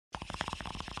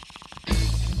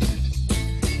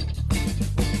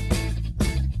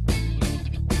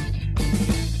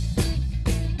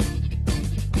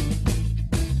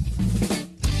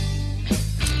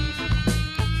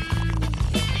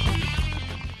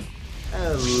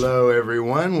Hello,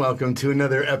 everyone. Welcome to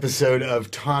another episode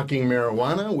of Talking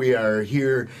Marijuana. We are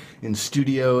here in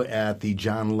studio at the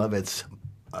John Lovitz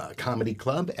Comedy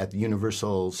Club at the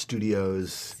Universal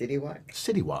Studios City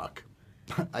Walk.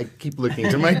 I keep looking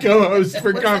to my co-host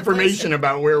for confirmation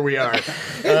about where we are.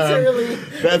 It's early.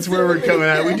 That's where we're coming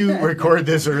at. We do record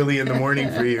this early in the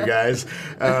morning for you guys.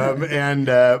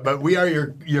 But we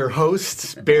are your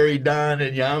hosts, Barry, Don,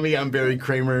 and Yami. I'm Barry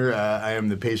Kramer. I am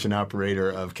the patient operator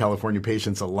of California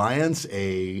Patients Alliance,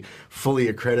 a fully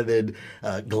accredited,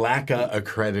 GLACA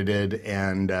accredited,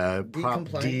 and Prop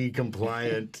D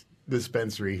compliant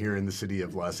dispensary here in the city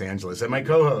of Los Angeles. And my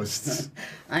co-hosts.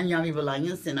 I'm Yami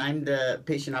Bolaños, and I'm the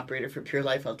patient operator for Pure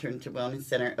Life Alternative Wellness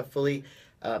Center, a fully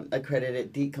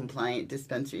accredited D-compliant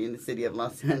dispensary in the city of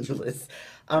Los Angeles.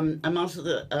 I'm also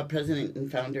the president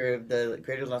and founder of the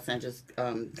Greater Los Angeles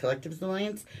Collectives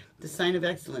Alliance, the sign of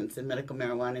excellence in medical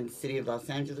marijuana in the city of Los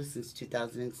Angeles since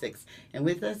 2006. And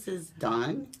with us is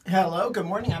Don. Hello, good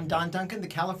morning. I'm Don Duncan, the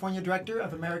California Director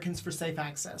of Americans for Safe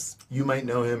Access. You might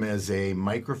know him as a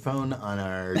microphone on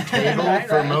our table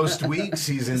for most weeks.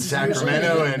 He's in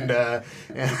Sacramento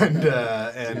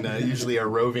and usually our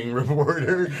roving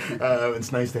reporter.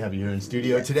 It's nice to have you here in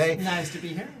studio today. Nice to be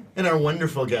here. And our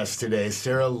wonderful guest today,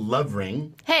 Sarah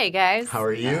Lovering. Hey, guys. How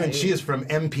are you? Hi. And she is from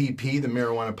MPP, the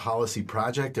Marijuana Policy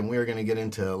Project, and we are going to get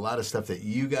into a lot of stuff that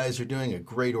you guys are doing, a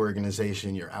great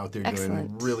organization. You're out there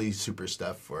doing really super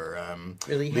stuff for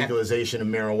legalization of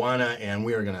marijuana, and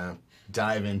we are going to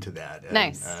dive into that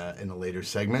in a later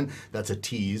segment. That's a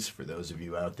tease for those of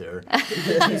you out there.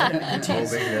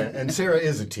 And Sarah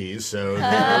is a tease, so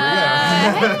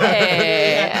there we go.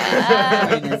 Hey.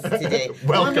 Today.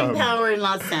 Welcome. Woman power in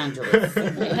Los Angeles.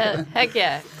 Heck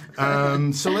yeah.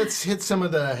 So let's hit some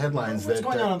of the headlines. What's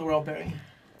going on in the world, Barry?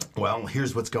 Well,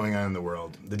 here's what's going on in the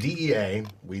world. The DEA,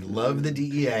 we love the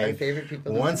DEA. My favorite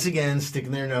people. Once again,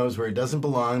 sticking their nose where it doesn't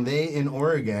belong. They, in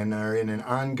Oregon, are in an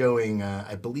ongoing,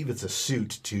 I believe it's a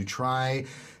suit, to try.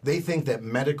 They think that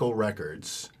medical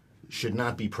records should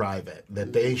not be private,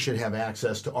 that they should have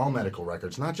access to all medical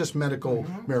records, not just medical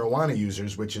marijuana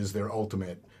users, which is their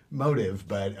ultimate motive,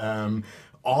 but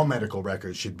all medical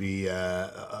records should be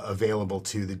available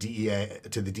to the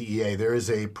DEA. There is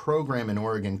a program in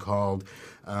Oregon called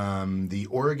the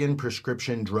Oregon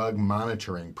Prescription Drug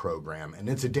Monitoring Program, and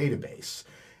it's a database.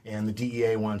 And the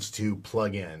DEA wants to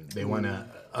plug in. They want to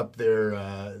up their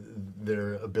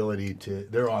ability to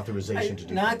their authorization to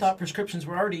do. Now, I thought prescriptions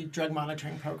were already drug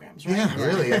monitoring programs, right? Yeah,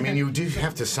 really. I mean, you do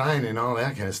have to sign and all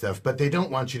that kind of stuff, but they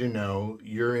don't want you to know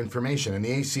your information. And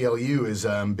the ACLU has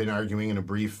been arguing in a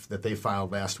brief that they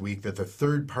filed last week that the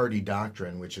third-party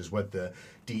doctrine, which is what the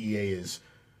DEA is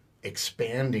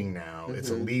expanding now,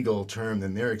 it's a legal term,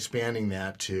 then they're expanding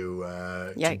that to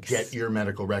get your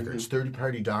medical records.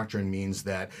 Third-party doctrine means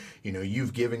that, you know,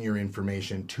 you've given your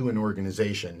information to an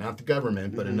organization, not the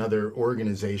government, but another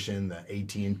organization, the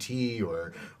AT&T,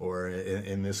 or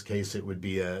in this case it would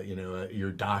be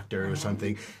your doctor or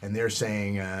something, and they're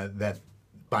saying that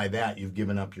by that, you've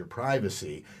given up your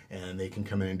privacy, and they can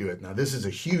come in and do it. Now, this is a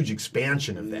huge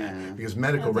expansion of that, because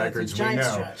medical records, we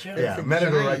know,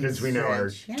 medical records we know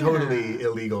are totally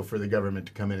illegal for the government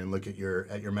to come in and look at your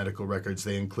medical records.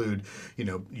 They include, you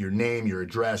know, your name, your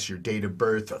address, your date of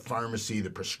birth, the pharmacy, the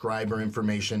prescriber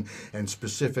information, and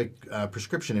specific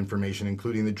prescription information,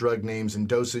 including the drug names and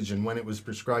dosage and when it was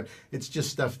prescribed. It's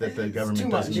just stuff that the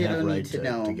government doesn't have right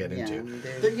to get into.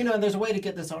 You know, there's a way to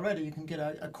get this already. You can get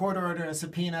a court order, a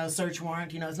subpoena, search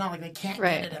warrant. You know, it's not like they can't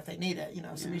get it if they need it. You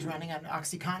know, if somebody's running an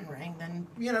OxyContin ring, then,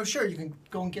 you know, sure, you can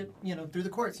go and get, you know, through the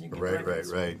courts. And you can get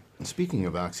records. Right. And speaking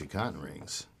of OxyContin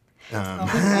rings,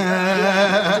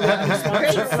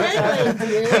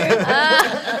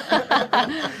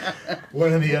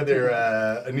 one of the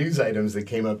other news items that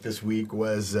came up this week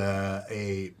was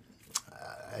I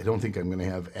don't think I'm going to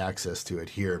have access to it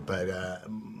here, but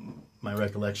my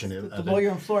recollection is the lawyer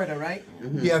in Florida, right?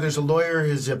 Yeah, there's a lawyer.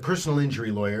 His a personal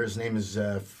injury lawyer. His name is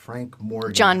Frank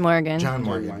Morgan. John Morgan. John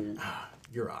Morgan.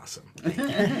 You're awesome.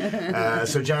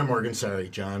 So John Morgan, sorry,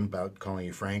 John, about calling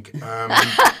you Frank.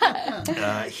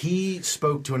 He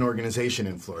spoke to an organization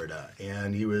in Florida,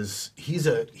 and he is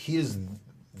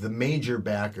the major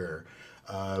backer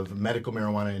of medical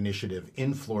marijuana initiative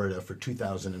in Florida for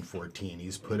 2014.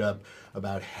 He's put up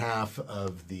about half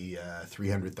of the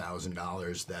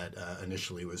 $300,000 that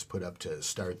initially was put up to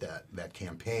start that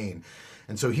campaign.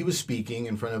 And so he was speaking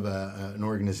in front of an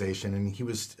organization, and he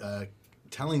was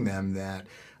telling them that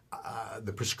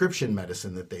the prescription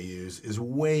medicine that they use is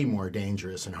way more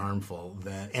dangerous and harmful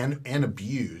and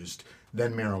abused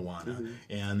than marijuana,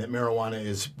 and that marijuana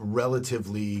is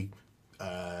relatively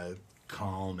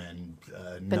calm and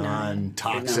Benign.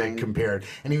 non-toxic compared.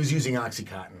 And he was using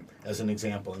OxyContin as an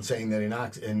example and saying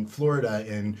that in Florida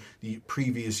in the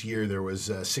previous year there was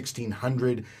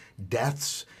 1,600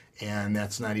 deaths. And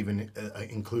that's not even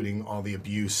including all the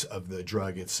abuse of the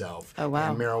drug itself. Oh, wow.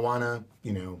 And marijuana,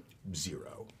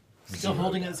 zero. Still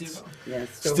holding at zero. Yeah,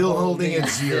 Still holding at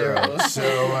zero.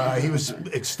 So he was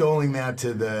extolling that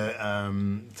to the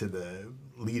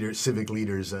civic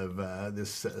leaders of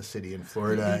this city in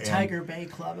Florida. The Tiger Bay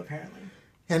Club, apparently.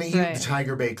 And the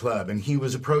Tiger Bay Club, and he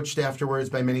was approached afterwards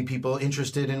by many people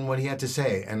interested in what he had to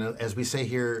say. And as we say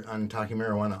here on Talking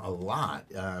Marijuana a lot,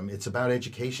 it's about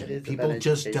education. People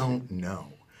just don't know.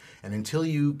 And until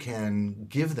you can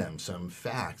give them some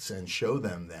facts and show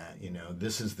them that,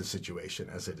 this is the situation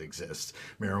as it exists,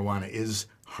 marijuana is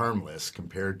harmless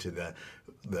compared to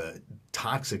the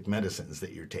toxic medicines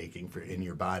that you're taking in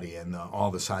your body and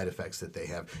all the side effects that they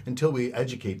have. Until we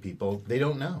educate people, they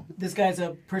don't know. This guy's a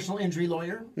personal injury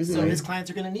lawyer, so his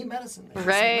clients are going to need medicine.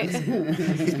 Right.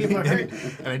 These people are hurt.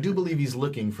 And I do believe he's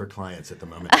looking for clients at the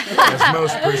moment, as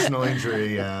most personal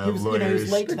injury lawyers. He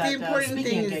was late to But that, the important thing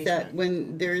is engagement. that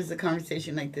when there is a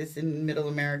conversation like this in Middle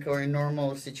America or in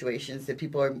normal situations, that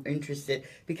people are interested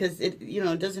because it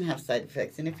doesn't have side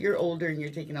effects. And if you're older and you're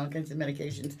taking all kinds of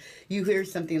medications, you hear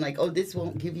something like, "Oh, this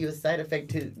won't give you a side effect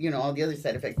to all the other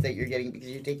side effects that you're getting because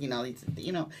you're taking all these."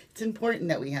 It's important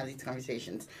that we have these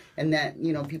conversations and that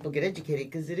people get educated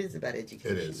because it is about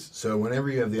education. It is. So whenever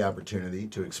you have the opportunity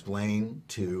to explain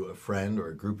to a friend or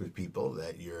a group of people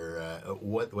that you're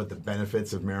what the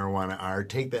benefits of marijuana are,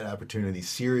 take that opportunity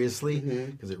seriously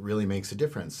because it really makes a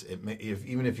difference.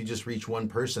 Even if you just reach one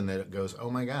person that goes, "Oh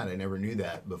my God, I never knew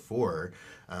that before,"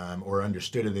 or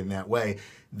understood it in that way,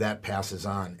 that passes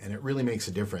on, and it really makes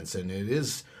a difference. And it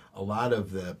is a lot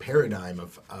of the paradigm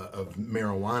of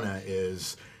marijuana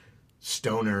is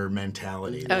stoner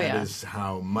mentality. That is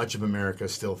how much of America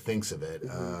still thinks of it.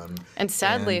 And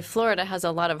sadly, Florida has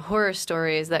a lot of horror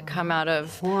stories that come out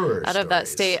of that stories.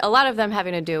 state. A lot of them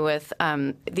having to do with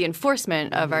the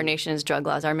enforcement of our nation's drug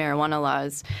laws, our marijuana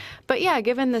laws. But yeah,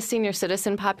 given the senior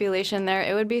citizen population there,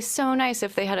 it would be so nice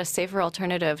if they had a safer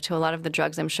alternative to a lot of the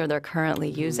drugs I'm sure they're currently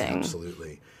using.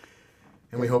 Absolutely.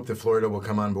 And we hope that Florida will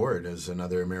come on board as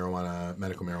another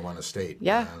medical marijuana state.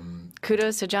 Yeah.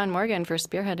 Kudos to John Morgan for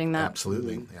spearheading that.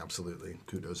 Absolutely.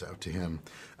 Kudos out to him.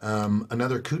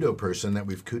 Another kudo person that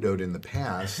we've kudoed in the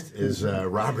past is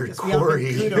Robert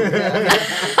Corey.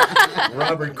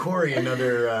 Robert Corey,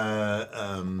 another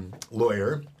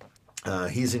lawyer.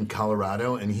 He's in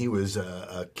Colorado, and he was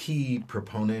a key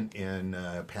proponent in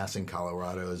passing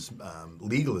Colorado's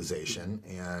legalization.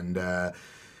 And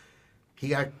he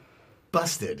got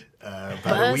busted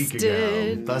about a week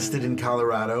ago. Busted in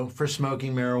Colorado for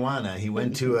smoking marijuana. He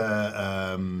went to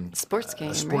a sports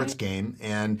game,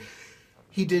 and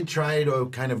he did try to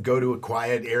kind of go to a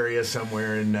quiet area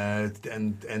somewhere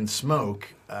and smoke.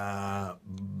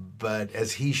 But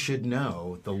as he should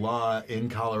know, the law in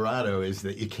Colorado is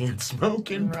that you can't smoke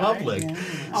in public. Yeah.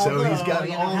 So Although, he's got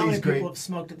all how these many great. people have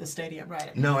smoked at the stadium,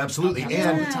 right? No, absolutely, and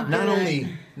Yeah.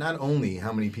 not only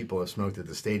how many people have smoked at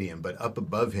the stadium, but up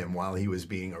above him while he was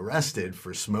being arrested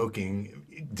for smoking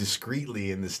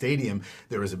discreetly in the stadium,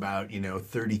 there was about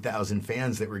 30,000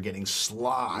 fans that were getting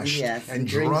sloshed and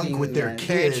drunk with their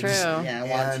kids. Very true. Yeah,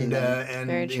 watching them. And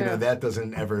Very true. that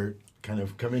doesn't ever kind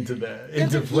of come into But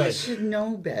play. he should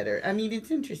know better. I mean, it's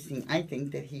interesting. I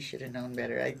think that he should have known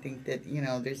better. I think that,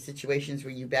 there's situations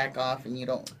where you back off and you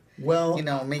don't, Well,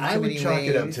 make I too would many chalk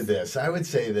it up waves. to this. I would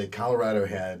say that Colorado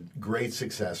had great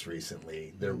success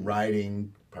recently. They're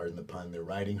riding, pardon the pun, they're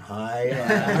riding high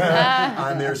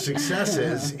on their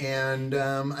successes. And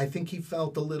I think he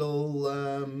felt a little...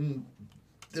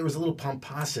 there was a little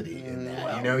pomposity in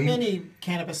that. Many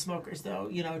cannabis smokers, though,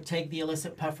 take the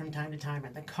illicit puff from time to time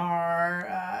in the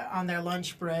car, on their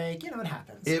lunch break. It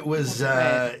happens. It was,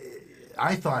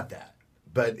 I thought that.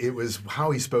 But it was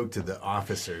how he spoke to the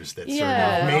officers that sort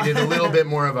of made it a little bit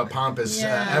more of a pompous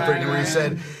effort. And where he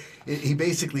said, he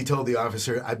basically told the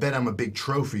officer, "I bet I'm a big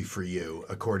trophy for you,"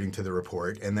 according to the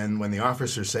report. And then when the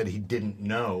officer said he didn't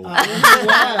know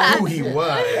who he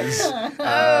was,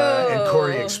 and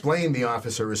Corey explained, the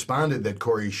officer responded that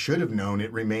Corey should have known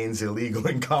it remains illegal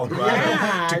in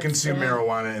Colorado to consume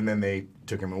marijuana, and then they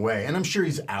took him away. And I'm sure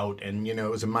he's out, and it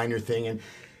was a minor thing. And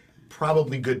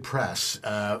probably good press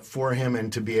for him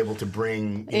and to be able to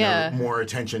bring more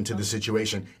attention to the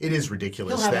situation. It is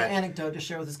ridiculous. He'll have an anecdote to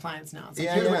share with his clients now. It's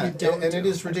like, and it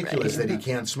is ridiculous that he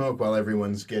can't smoke while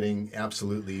everyone's getting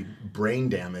absolutely brain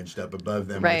damaged up above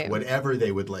them with whatever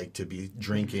they would like to be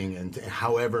drinking and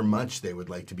however much they would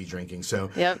like to be drinking. So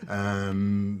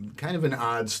kind of an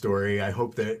odd story. I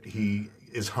hope that he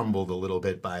is humbled a little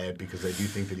bit by it, because I do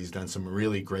think that he's done some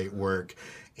really great work.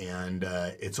 And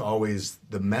it's always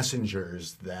the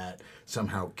messengers that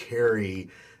somehow carry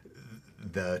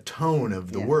the tone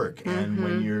of the work. And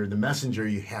when you're the messenger,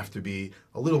 you have to be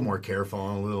a little more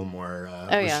careful and a little more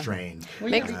restrained.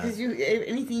 Well, because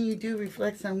anything you do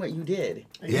reflects on what you did.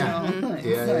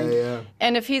 Yeah.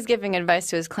 And if he's giving advice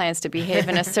to his clients to behave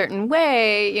in a certain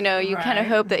way, you kind of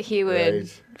hope that he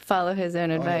would follow his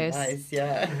own advice.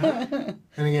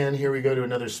 And again, here we go to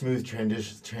another smooth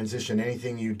transition.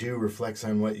 Anything you do reflects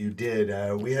on what you did.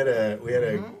 We had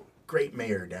a great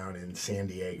mayor down in San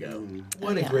Diego.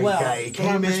 What a great guy. He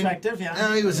came in.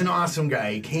 He was an awesome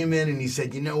guy. He came in and he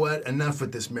said, "You know what? Enough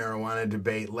with this marijuana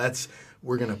debate.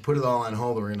 We're going to put it all on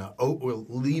hold. We'll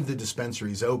leave the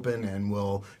dispensaries open, and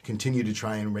we'll continue to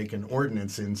try and make an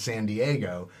ordinance in San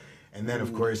Diego." And then,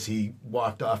 of course, he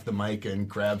walked off the mic and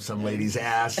grabbed some lady's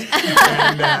ass and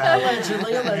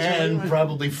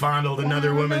probably fondled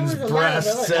another woman's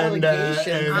breasts. There were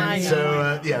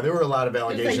a lot of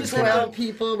allegations. Like 12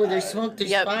 people with their smoke,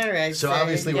 there's fire. So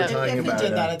obviously we're talking about if he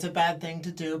did that, it's a bad thing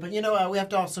to do. But, we have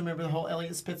to also remember the whole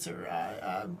Elliot Spitzer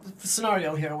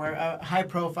scenario here, where a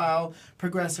high-profile,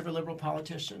 progressive or liberal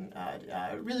politician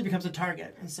really becomes a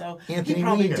target. And so he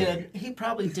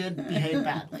probably did behave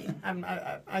badly.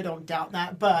 I don't doubt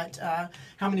that, but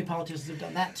how many politicians have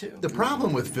done that too? The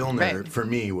problem with Filner for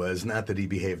me was not that he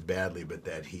behaved badly, but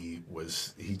that he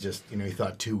just he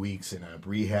thought 2 weeks in a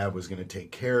rehab was going to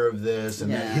take care of this,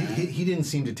 and he didn't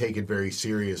seem to take it very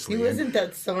seriously. He wasn't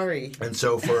that sorry. And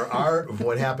so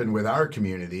what happened with our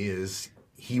community is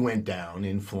he went down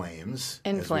in flames,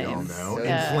 we all know,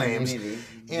 in flames.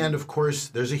 And, of course,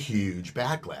 there's a huge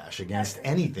backlash against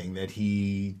anything that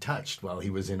he touched while he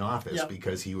was in office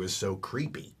because he was so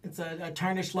creepy. It's a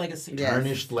tarnished legacy.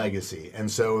 Tarnished legacy. And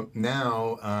so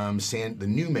now the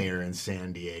new mayor in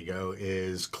San Diego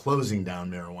is closing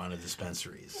down marijuana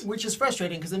dispensaries. Which is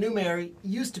frustrating, because the new mayor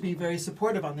used to be very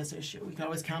supportive on this issue. We could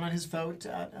always count on his vote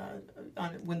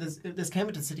when this came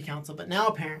into city council. But now,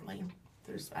 apparently,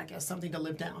 there's, I guess, something to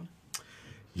live down.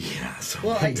 Yeah.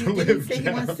 Did he say he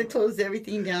wants to close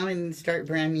everything down and start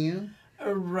brand new?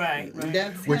 Right.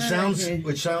 Which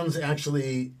sounds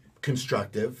actually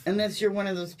constructive. Unless you're one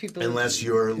of those people. Unless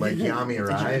you're like Yami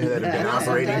or I, that have been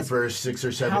operating for 6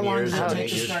 or 7 years. How long does it take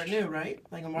to start new, right?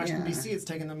 Like in Washington, D.C., it's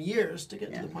taken them years to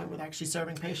get to the point where they're actually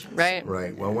serving patients.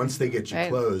 Right. Well, once they get you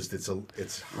closed, it's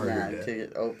harder to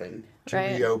get open. To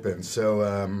reopen.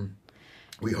 So,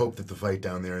 we hope that the fight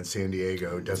down there in San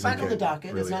Diego doesn't it's back get on the docket.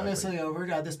 Really it's not ugly. necessarily over.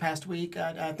 This past week,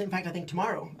 in fact, I think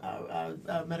tomorrow,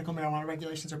 medical marijuana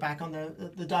regulations are back on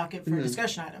the docket for a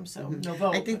discussion item. So no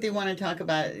vote. I think they want to talk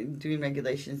about doing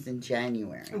regulations in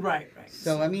January. Right.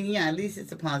 So at least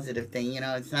it's a positive thing.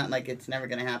 It's not like it's never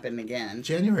going to happen again.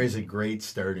 January is a great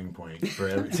starting point for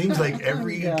it seems like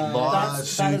every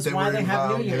lawsuit that why we're they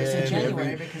have New involved Year's in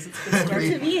January, because it's the start.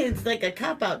 To me, it's like a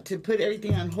cop-out to put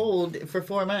everything on hold for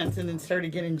 4 months and then start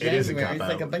again in January. It is a cop-out. It's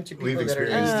like a bunch of people We've that are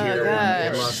experienced here in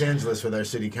gosh. Los Angeles with our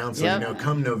city council.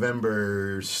 Come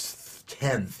November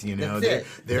 10th,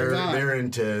 they're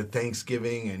into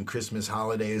Thanksgiving and Christmas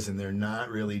holidays, and they're not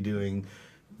really doing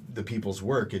the people's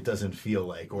work. It doesn't feel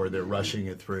like, or they're rushing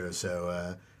it through.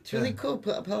 So. It's really cool.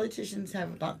 Politicians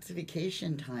have lots of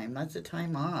vacation time, lots of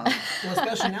time off. Well,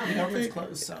 especially now the government's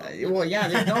closed. So.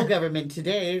 There's no government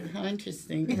today. How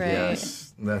interesting. Right.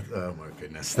 Yes. Oh, my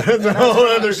goodness. That's a whole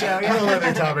other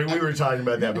topic. We were talking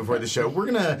about that before the show.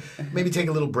 We're going to maybe take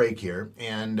a little break here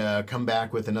and come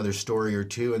back with another story or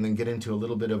two, and then get into a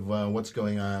little bit of what's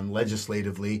going on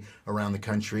legislatively around the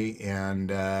country. And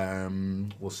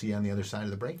we'll see you on the other side of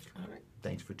the break. All right.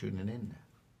 Thanks for tuning in.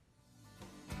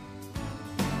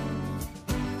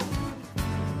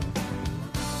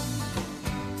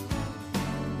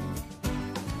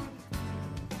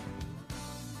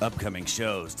 Upcoming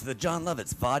shows to the John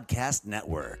Lovitz Podcast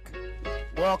Network.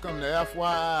 Welcome to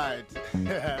FY.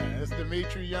 It's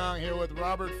Dimitri Young here with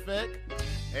Robert Fick.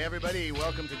 Hey everybody,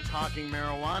 welcome to Talking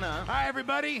Marijuana. Hi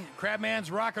everybody,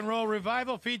 Crabman's Rock and Roll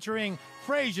Revival featuring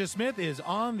Frazier Smith is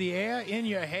on the air, in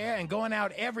your hair, and going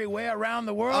out everywhere around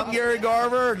the world. I'm Gary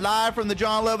Garver, live from the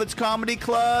John Lovitz Comedy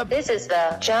Club. This is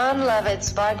the John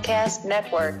Lovitz Podcast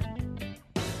Network.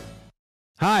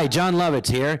 Hi, John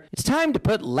Lovitz here. It's time to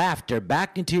put laughter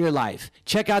back into your life.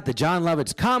 Check out the John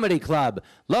Lovitz Comedy Club,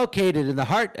 located in the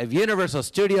heart of Universal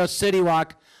Studios City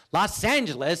Walk, Los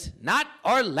Angeles, not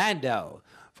Orlando.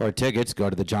 For tickets, go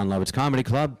to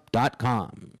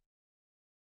thejohnlovitzcomedyclub.com.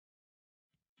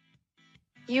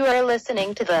 You are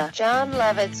listening to the John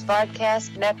Lovitz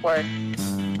Podcast Network.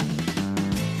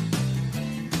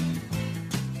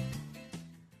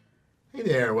 Hey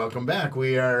there, welcome back.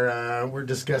 We're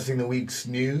discussing the week's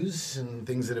news and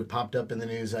things that have popped up in the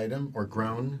news item or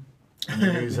grown in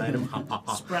the news item.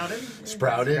 Sprouted.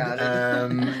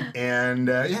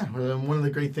 One of the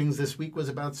great things this week was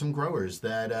about some growers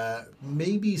that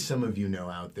maybe some of you know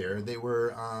out there. They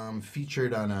were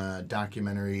featured on a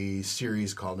documentary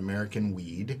series called American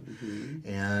Weed,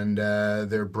 and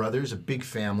they're brothers, a big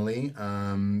family.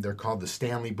 They're called the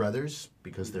Stanley Brothers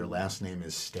because their last name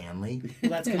is Stanley. Well,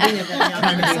 that's convenient.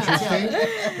 Kind of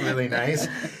interesting. Really nice.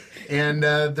 And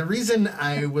the reason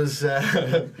I was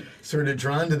sort of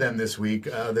drawn to them this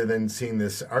week, other than seeing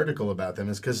this article about them,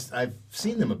 is because I've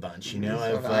seen them a bunch.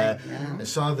 I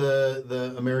saw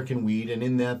the American Weed, and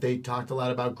in that they talked a lot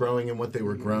about growing and what they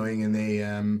were growing, and they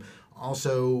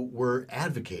also were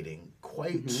advocating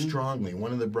quite strongly.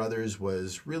 One of the brothers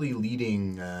was really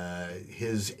leading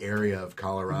his area of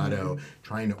Colorado,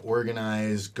 trying to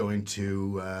organize, going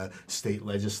to state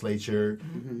legislature,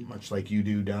 much like you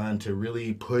do, Don, to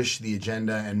really push the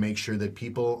agenda and make sure that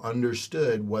people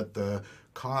understood what the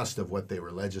cost of what they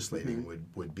were legislating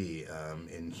would be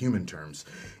in human terms.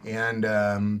 And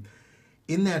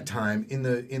in that time, in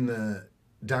the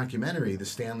documentary, the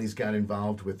Stanleys got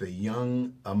involved with a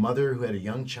mother who had a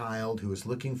young child who was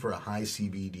looking for a high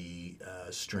CBD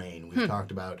strain. We've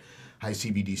talked about high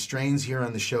CBD strains here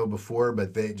on the show before,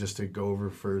 but just to go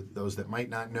over for those that might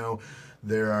not know,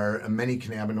 there are many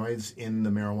cannabinoids in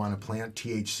the marijuana plant.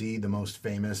 THC, the most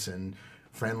famous and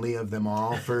friendly of them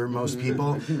all for most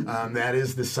people. That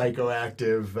is the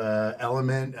psychoactive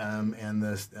element, and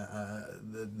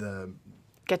the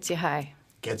gets you high.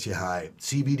 Gets you high.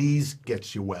 CBDs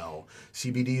gets you well.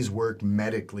 CBDs work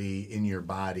medically in your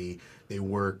body. They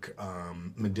work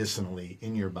medicinally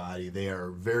in your body. They are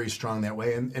very strong that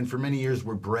way. And for many years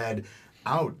were bred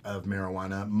out of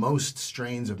marijuana. Most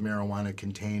strains of marijuana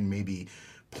contain maybe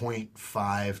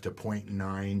 0.5 to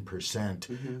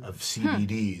 0.9% of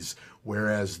CBDs,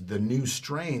 whereas the new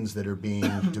strains that are being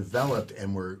developed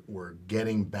and we're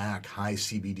getting back high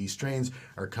CBD strains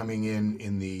are coming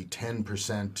in the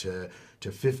 10% to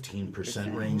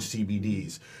 15% range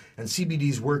CBDs. And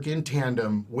CBDs work in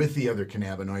tandem with the other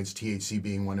cannabinoids, THC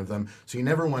being one of them. So you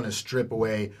never want to strip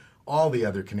away all the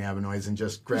other cannabinoids and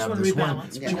just grab this one.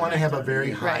 You want to have a very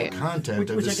high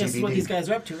content of the CBD. Which I guess is what these guys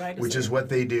are up to, right? Which is what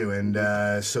they do. And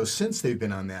so since they've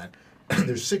been on that,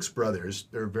 there's 6 brothers.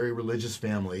 They're a very religious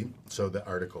family, so the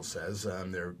article says.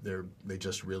 They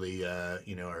just really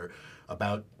are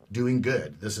about doing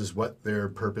good. This is what their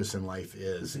purpose in life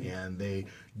is, and they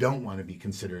don't want to be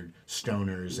considered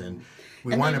stoners, and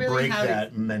we want to break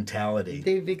that mentality.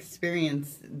 They've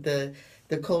experienced the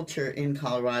culture in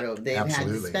Colorado. They've had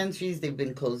dispensaries, they've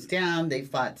been closed down, they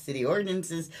fought city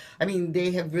ordinances. I mean,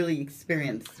 they have really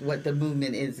experienced what the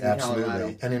movement is in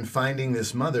Colorado. And in finding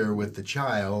this mother with the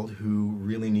child who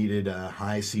really needed a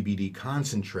high CBD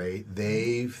concentrate,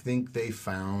 they think they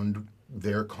found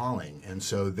their calling. And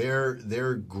so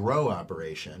their grow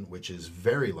operation, which is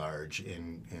very large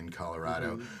in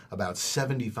Colorado, about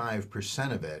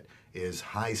 75% of it is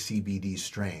high CBD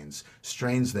strains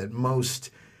that most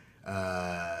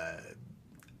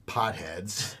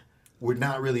potheads would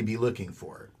not really be looking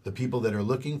for. The people that are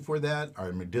looking for that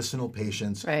are medicinal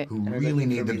patients who really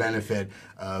need the benefit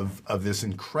of this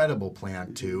incredible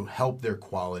plant to help their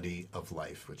quality of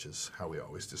life, which is how we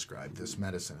always describe this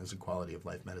medicine as a quality of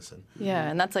life medicine. Yeah,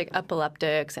 and that's like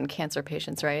epileptics and cancer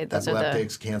patients, right? Those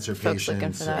epileptics, cancer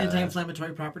patients.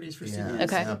 Anti-inflammatory properties for CBD.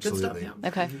 Okay. Absolutely. Good stuff,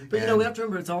 yeah. But we have to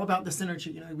remember it's all about the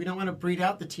synergy. We don't want to breed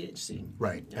out the THC.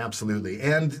 Right, absolutely.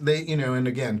 And they, and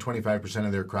again, 25%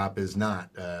 of their crop is not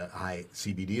high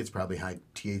CBD. It's probably high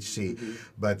THC.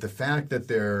 But the fact that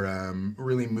they're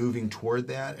really moving toward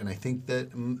that, and I think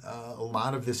that a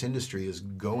lot of this industry is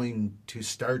going to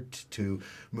start to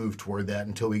move toward that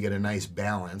until we get a nice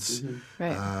balance.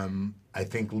 I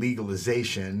think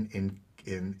legalization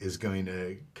is going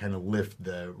to kind of lift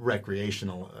the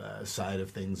recreational side of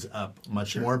things up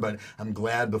much more. But I'm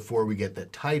glad before we get the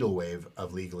tidal wave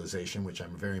of legalization, which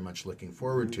I'm very much looking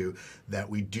forward to, that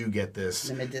we do get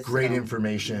this great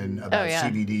information about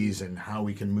CBDs and how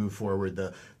we can move forward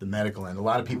the medical end. A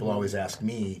lot of people always ask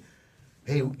me,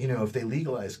 hey, if they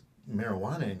legalize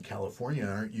marijuana in California,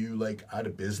 aren't you like out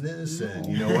of business? And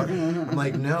you know what? I'm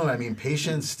like, no, I mean,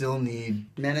 patients still need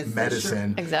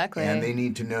medicine. Sure. Exactly. And they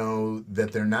need to know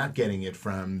that they're not getting it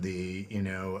from the,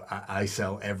 I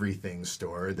sell everything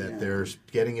store, that they're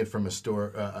getting it from a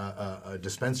store, a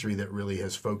dispensary that really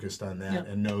has focused on that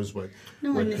and knows what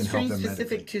can help them medically. No, and it's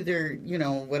specific to their,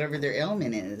 whatever their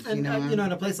ailment is. And, in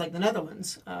a place like the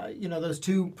Netherlands, those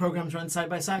two programs run side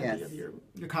by side. Yes. You have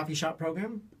your coffee shop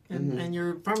program and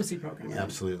your pharmacy program.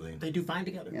 Absolutely. They do fine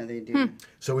together. Yeah, they do.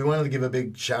 So we wanted to give a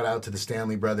big shout out to the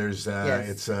Stanley brothers. Yes.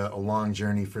 It's a long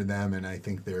journey for them, and I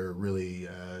think they're really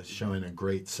showing a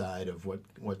great side of what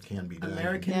can be done.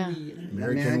 American weed.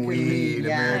 American weed.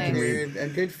 They're a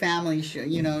good family show,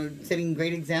 setting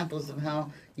great examples of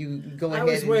how you go ahead. I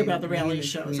was worried about the and reality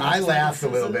shows. I laughed a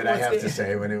little bit, I have to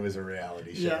say, when it was a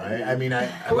reality show. Yeah. I mean,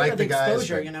 I like the guys.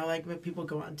 Exposure, like when people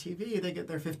go on TV, they get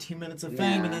their 15 minutes of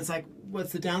fame, and it's like,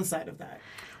 what's the downside of that?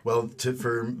 Well,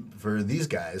 for these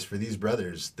guys, for these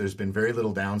brothers, there's been very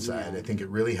little downside. I think it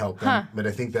really helped them, but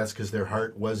I think that's because their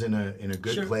heart was in a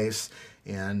good place,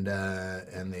 and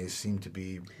they seem to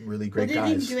be really great guys.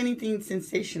 They didn't do anything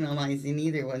sensationalizing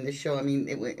either on the show. I mean,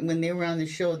 when they were on the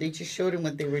show, they just showed them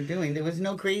what they were doing. There was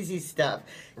no crazy stuff,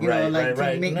 to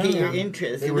get your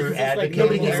interest. They were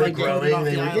advocating, they were growing,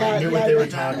 they knew what they were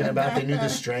talking about. They knew the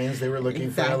strains they were looking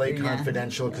for, LA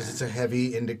Confidential, because it's a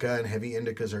heavy indica, and heavy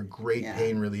indicas are great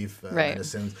pain relief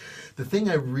medicines. The thing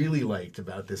I really liked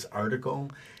about this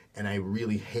article, and I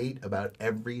really hate about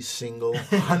every single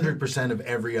 100% of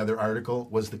every other article,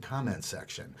 was the comment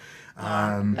section.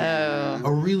 A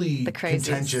really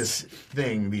contentious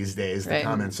thing these days, the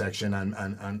comment section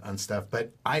on stuff.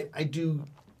 But I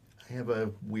have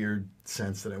a weird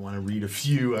sense that I want to read a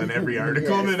few on every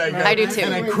article. And I do too.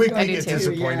 And I quickly get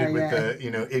disappointed with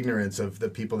the ignorance of the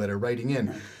people that are writing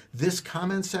in. This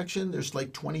comment section, there's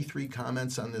like 23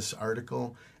 comments on this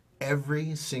article.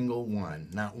 Every single one,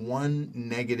 not one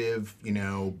negative,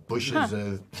 Bush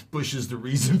is the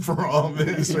reason for all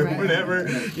this or whatever,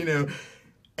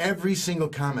 Every single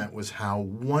comment was how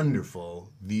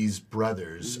wonderful these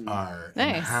brothers are,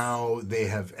 and how they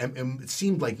have. And it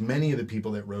seemed like many of the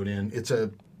people that wrote in, it's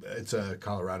a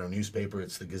Colorado newspaper.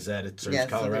 It's the Gazette. It serves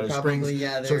Colorado Springs,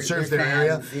 so it serves their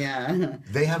area. Yeah,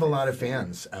 they have a lot of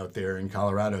fans out there in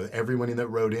Colorado. Everyone that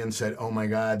wrote in said, "Oh my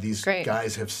God, these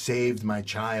guys have saved my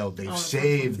child. They've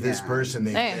saved this person.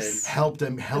 They helped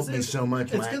me so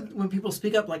much." It's good when people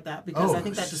speak up like that, because I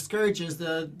think that discourages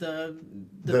the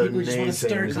people who just want to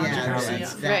stir controversy.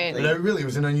 Exactly. But it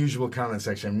was an unusual comment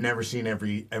section. I've never seen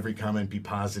every comment be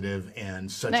positive, and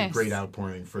such a great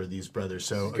outpouring for these brothers.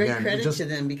 So great again, credit to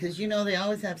them, because they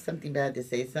always have something bad to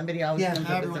say. Somebody always comes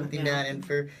up with something bad, and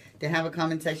to have a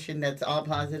comment section that's all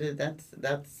positive,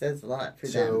 that says a lot for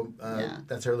them. So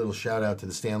that's our little shout out to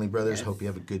the Stanley brothers. Hope you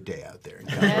have a good day out there in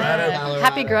Colorado.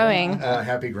 Happy growing.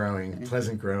 Happy growing,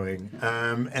 pleasant growing.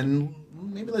 And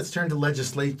maybe let's turn to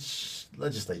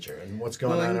legislature and what's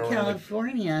going on in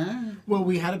California. Well,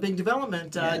 we had a big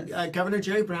development. Governor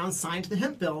Jerry Brown signed the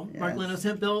hemp bill, Mark Leno's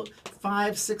hemp bill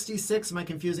 566. Am I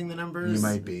confusing the numbers? You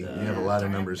might be. You have a lot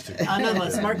of numbers too.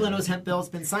 Nonetheless, Mark Leno's hemp bill has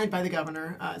been signed by the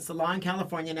governor. It's the law in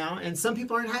California now, and some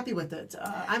people aren't happy with it.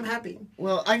 I'm happy.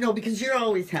 Well, I know, because you're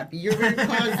always happy. You're a very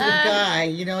positive guy.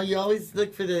 You always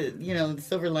look for the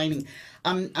silver lining.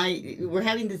 We're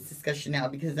having this discussion now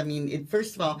because,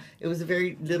 first of all, it was a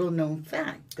very little known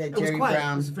fact that Jerry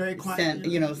Brown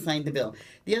signed the bill.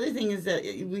 The other thing is that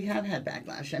we have had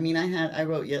backlash. I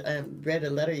read a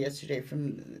letter yesterday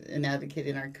from an advocate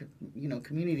in our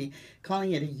community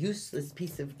calling it a useless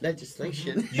piece of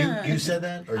legislation. You said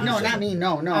that? Or no, not me.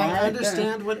 No. I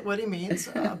understand what he means,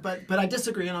 but I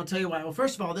disagree, and I'll tell you why. Well,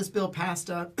 first of all, this bill passed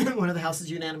one of the houses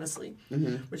unanimously,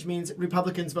 which means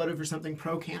Republicans voted for something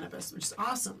pro-cannabis, which is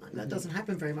awesome. That doesn't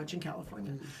happen very much in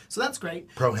California. So that's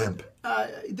great. Pro-hemp.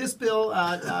 This bill,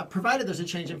 provided there's a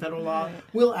change in federal law,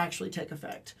 will actually take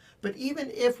effect. But even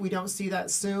if we don't see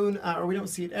that soon, or we don't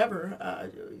see it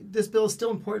ever, this bill is still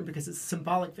important because it's a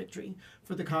symbolic victory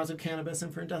for the cause of cannabis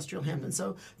and for industrial hemp. And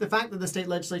so the fact that the state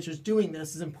legislature is doing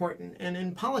this is important. And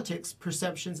in politics,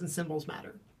 perceptions and symbols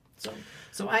matter.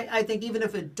 So I think even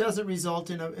if it doesn't result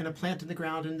in a plant in the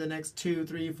ground in the next 2,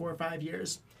 3, 4, 5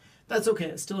 years, that's okay.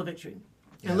 It's still a victory.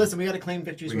 And listen, we got to claim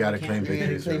victories. We got to claim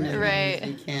victories.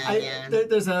 Right.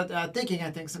 There's a thinking I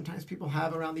think sometimes people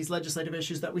have around these legislative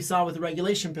issues that we saw with the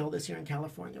regulation bill this year in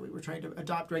California. We were trying to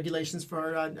adopt regulations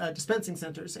for dispensing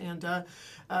centers, and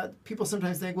people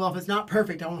sometimes think, well, if it's not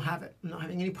perfect, I won't have it. I'm not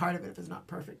having any part of it if it's not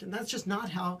perfect, and that's just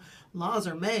not how laws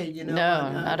are made. You know,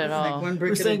 no, not at all. Like one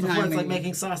brick we're saying at a before, time. it's like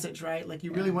making sausage, right? Like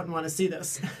you really wouldn't want to see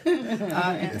this.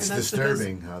 It's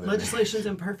disturbing how legislation's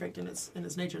imperfect in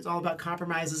its nature. It's all about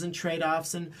compromises and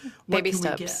trade-offs and what Baby can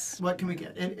steps. we get? What can we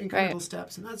get? And incremental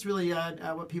steps. And that's really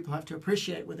what people have to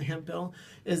appreciate with the hemp bill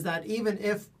is that even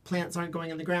if plants aren't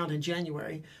going in the ground in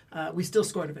January, we still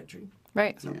scored a victory.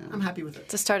 Right. So I'm happy with it.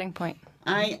 It's a starting point.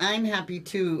 I'm happy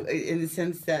too, in the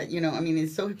sense that,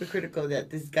 it's so hypocritical that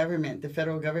this government, the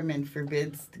federal government,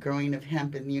 forbids the growing of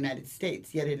hemp in the United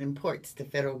States, yet it imports. The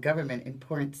federal government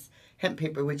imports hemp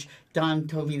paper, which Don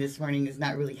told me this morning is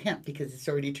not really hemp because it's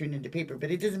already turned into paper.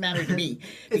 But it doesn't matter to me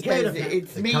because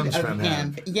it's made of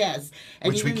hemp. Yes.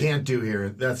 And which we can't do here.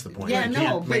 That's the point. Yeah, we no,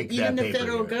 can't but make even that the paper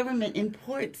federal here. government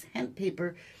imports hemp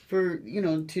paper for,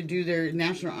 to do their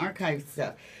National Archives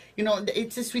stuff.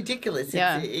 It's just ridiculous.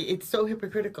 It's so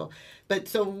hypocritical. But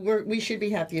so we should be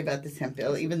happy about this hemp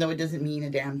bill, even though it doesn't mean a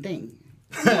damn thing.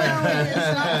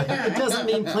 It doesn't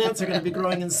mean plants are going to be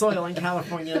growing in soil in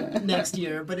California next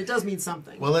year, but it does mean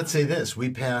something. Well, let's say this.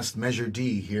 We passed Measure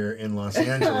D here in Los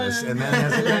Angeles, and that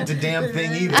hasn't meant a damn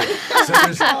thing either. So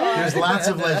there's lots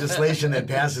of legislation that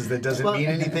passes that doesn't mean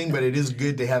anything, but it is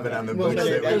good to have it on the books.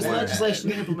 There's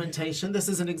legislation implementation. This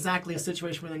isn't exactly a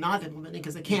situation where they're not implementing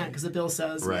because they can't, because the bill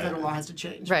says federal law has to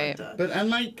change. Right. But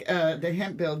unlike the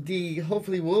hemp bill, D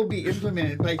hopefully will be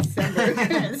implemented by December.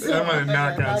 So I'm going to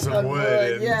knock on some wood.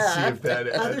 And see if that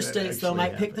other states though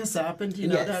might pick this up, and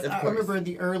Yes, I remember in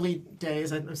the early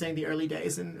days. I'm saying the early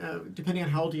days, and depending on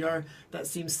how old you are, that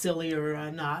seems silly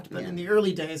or not. But in the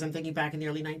early days, I'm thinking back in the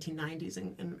early 1990s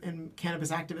in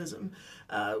cannabis activism,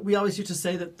 we always used to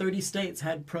say that 30 states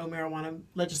had pro-marijuana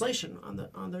legislation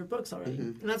on their books already,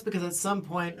 and that's because at some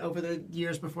point over the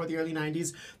years before the early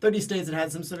 90s, 30 states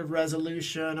had some sort of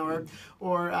resolution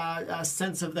or a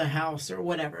sense of the House or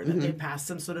whatever that they passed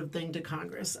some sort of thing to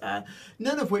Congress.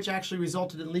 None of which actually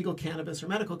resulted in legal cannabis or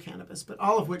medical cannabis, but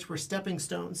all of which were stepping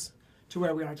stones to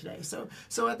where we are today. So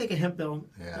I think a hemp bill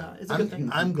is a good thing.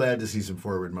 I'm glad to see some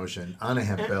forward motion on a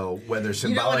hemp bill, whether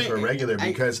symbolic or regular,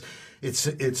 because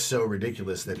it's so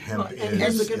ridiculous that hemp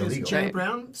is illegal. Jerry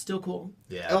Brown, still cool.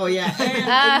 Yeah. Oh, yeah.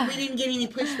 And we didn't get any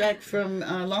pushback from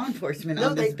law enforcement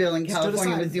on this bill in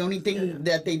California. It was the only thing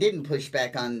that they didn't push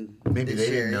back on. Maybe they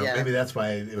didn't know. Maybe that's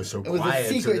why it was so quiet, a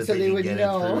secret, so that they would get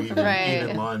know. it through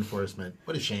even law enforcement.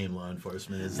 What a shame law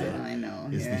enforcement is that. I know.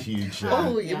 Is the huge...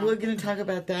 we're going to talk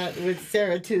about that with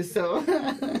Sarah, too, so...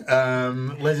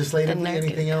 legislatively,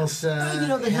 anything else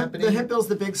the hemp bill's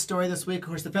the big story this week. Of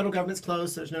course, the federal government's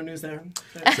closed, so there's no news there.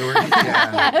 So we're,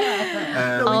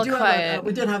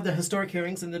 we did have the historic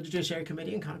hearings in the Judiciary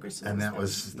Committee in Congress. And that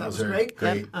was great.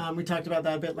 Great. We talked about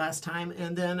that a bit last time,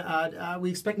 and then we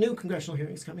expect new congressional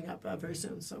hearings coming up very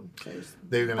soon. So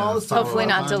they're going to hopefully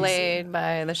not delayed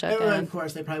by the shutdown. Of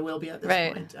course, they probably will be at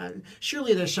this point.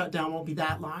 Surely their shutdown won't be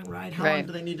that long, right? How long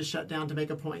do they need to shut down to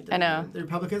make a point? I know. The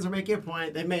Republicans are making a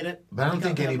point. They made it. But I don't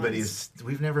think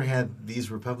we've never had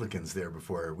these Republicans there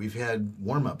before. We've had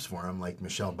warm-ups for them, like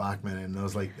Michelle Bachmann and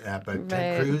those like that. But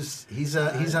Ted Cruz, he's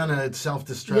on a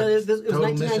self-destruct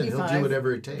total mission. He'll do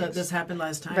whatever it takes. This happened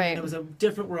last time. And it was a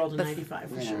different world in 95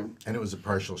 for sure. And it was a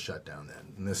partial shutdown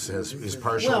then. And this is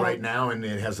partial right now, and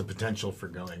it has the potential for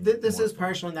going. This is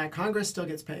partial in that Congress still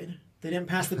gets paid. They didn't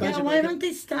pass the budget. Yeah, why don't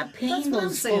they stop paying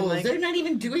those fools? They're not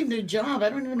even doing their job.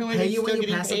 I don't even know why they're still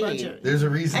getting paid. There's a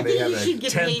reason they have a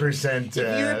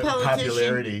 10%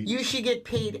 popularity. You should get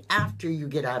paid after you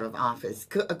get out of office,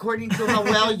 according to how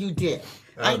well you did.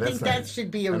 I think that should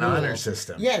be a rule. An honor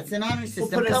system. Yes, an honor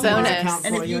system. We'll put a bonus.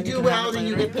 And if you do well, then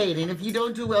you get paid. And if you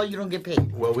don't do well, you don't get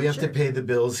paid. Well, we have to pay the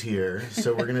bills here,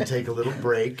 so we're going to take a little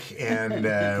break,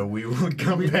 and we will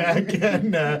come back,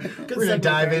 and we're going to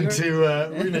dive into...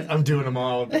 I'm doing them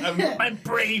all. My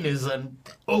brain is on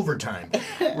overtime.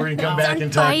 We're going to come back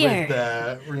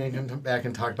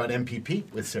and talk about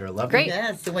MPP with Sarah Lovitz. Great.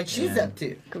 Yes, and what she's up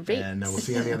to. Great. And we'll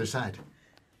see you on the other side.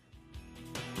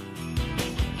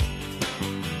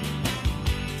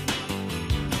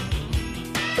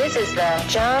 This is the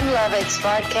John Lovitz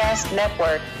Vodcast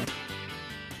Network.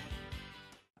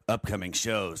 Upcoming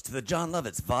shows to the John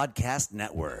Lovitz Vodcast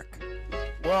Network.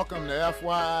 Welcome to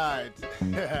FYI.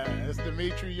 It's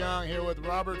Dimitri Young here with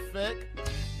Robert Fick.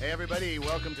 Hey, everybody,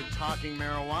 welcome to Talking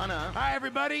Marijuana. Hi,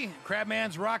 everybody.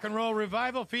 Crabman's Rock and Roll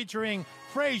Revival featuring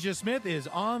Frazier Smith is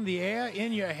on the air,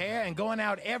 in your hair, and going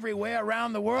out everywhere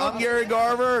around the world. I'm Gary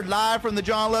Garver, live from the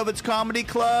John Lovitz Comedy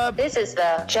Club. This is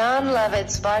the John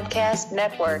Lovitz Podcast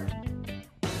Network.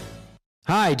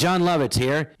 Hi, John Lovitz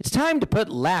here. It's time to put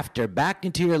laughter back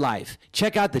into your life.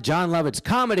 Check out the John Lovitz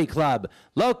Comedy Club,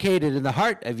 located in the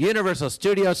heart of Universal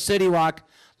Studios City Walk,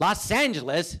 Los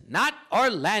Angeles, not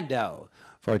Orlando.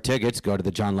 For tickets, go to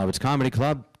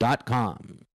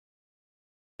thejohnlovitzcomedyclub.com.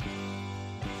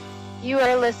 You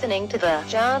are listening to the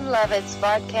John Lovitz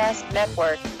Podcast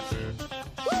Network.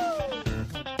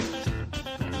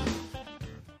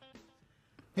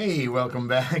 Hey, welcome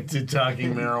back to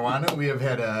Talking Marijuana. We have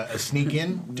had a sneak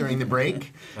in during the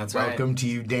break. That's right. Welcome to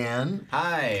you, Dan.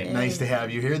 Hi. Nice to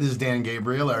have you here. This is Dan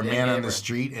Gabriel, our Dan man on the Gabriel.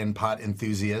 street and pot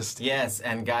enthusiast. Yes,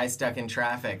 and guy stuck in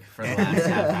traffic for the last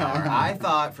half hour. I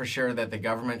thought for sure that the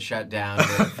government shut down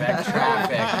to affect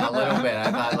traffic a little bit.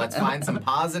 I thought, let's find some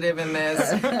positive in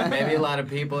this. Maybe a lot of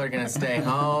people are going to stay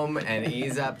home and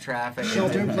ease up traffic.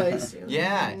 Shelter in place.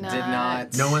 Yeah, did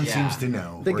not. No one seems to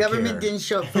know. The or government care. didn't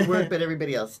show up for work, but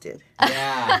everybody else did.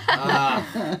 Yeah,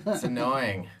 it's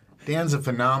annoying. Dan's a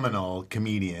phenomenal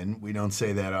comedian. We don't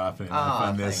say that often enough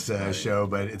on this show,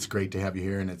 but it's great to have you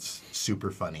here, and it's super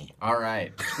funny. All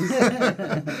right.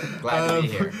 Glad to be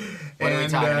here. What are we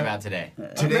talking about today?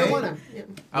 Today, Marijuana.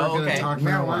 Oh, we're okay. talk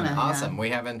Marijuana. Awesome. We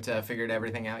haven't figured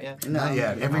everything out yet? Not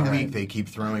yet. Every week they keep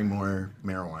throwing more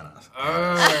marijuana.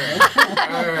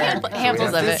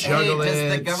 Handfuls of it. Juggle Does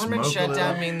the it, government smoke a shutdown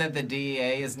little. mean that the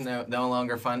DEA is no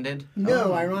longer funded?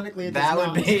 No, ironically, it does That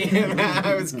not. would be.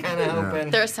 I was kind of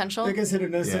hoping. They're essential. They're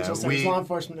considered an essential service. Law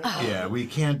enforcement. Yeah, we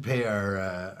can't pay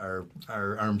our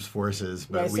armed forces,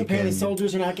 but Right, we so pay can. the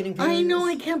soldiers are not getting paid. I know,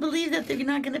 I can't believe that they're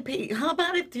not going to pay. How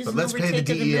about if there's But an let's pay the overtake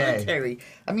of the DEA. military?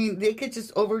 I mean, they could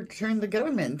just overturn the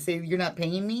government and say, you're not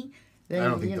paying me? Then, I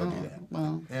don't think you they'll know, do that.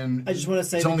 Well, And I just want to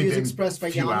say it's the only views been expressed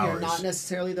by few Yanni are hours. not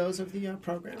necessarily those of the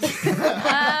program.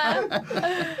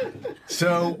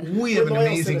 So we have an We're loyal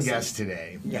amazing citizens. guest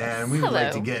today, Yes. and we would like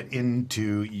to Hello. get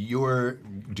into your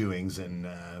doings and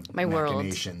My world.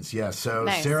 machinations. Yes. So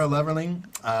Nice. Sarah Leverling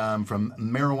from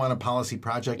Marijuana Policy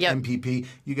Project, Yep. MPP.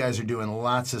 You guys are doing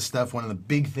lots of stuff. One of the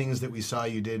big things that we saw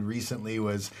you did recently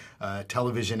was a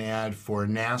television ad for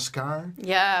NASCAR.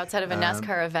 Yeah, outside of a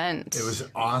NASCAR event. It was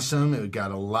awesome. It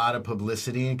got a lot of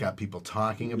publicity. It got people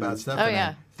talking about stuff. Oh, and yeah.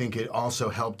 I think it also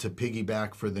helped to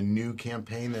piggyback for the new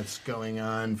campaign that's going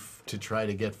on to try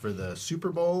to get for the Super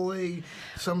Bowl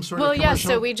some sort Well, of yeah, commercial.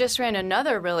 so we just ran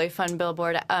another really fun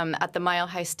billboard at the Mile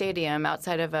High Stadium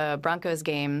outside of a Broncos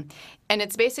game. And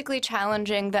it's basically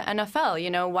challenging the NFL. You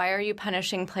know, why are you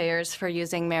punishing players for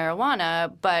using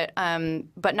marijuana, but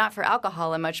not for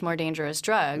alcohol, a much more dangerous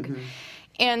drug? Mm-hmm.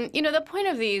 And, you know, the point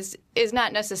of these is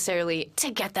not necessarily to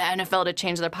get the NFL to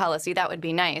change their policy. That would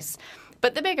be nice.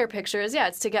 But the bigger picture is,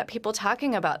 it's to get people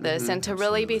talking about this and to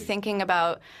really be thinking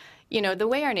about, you know, the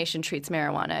way our nation treats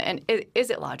marijuana. And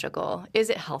is it logical? Is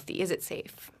it healthy? Is it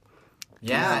safe?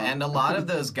 Yeah, and a lot of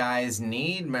those guys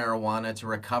need marijuana to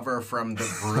recover from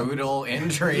the brutal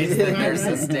injuries that they're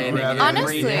sustaining every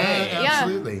Honestly, day.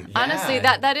 Absolutely. Honestly,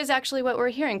 Yeah. that is actually what we're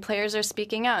hearing. Players are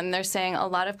speaking out, and they're saying a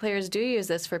lot of players do use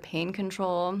this for pain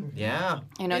control. Yeah,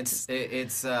 You know, it's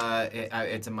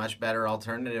a much better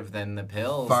alternative than the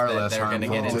pills Far that less they're going to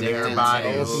get harmful to addicted their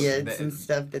bodies. opiates and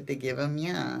stuff that they give them,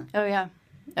 Oh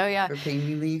yeah. for pain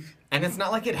relief. And it's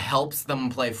not like it helps them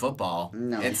play football.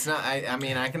 No. It's not. I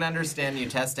mean, I can understand you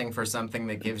testing for something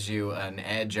that gives you an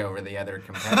edge over the other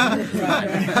competitors.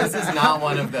 But this is not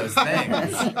one of those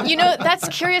things. You know, that's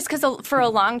curious because for a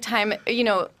long time, you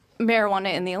know,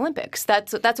 marijuana in the Olympics.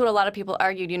 That's what a lot of people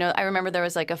argued. You know, I remember there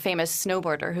was like a famous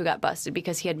snowboarder who got busted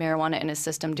because he had marijuana in his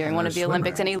system during one of the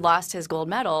Olympics, and he lost his gold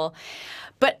medal.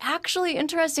 But actually,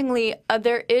 interestingly,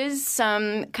 there is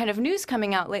some kind of news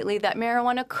coming out lately that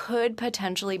marijuana could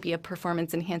potentially be a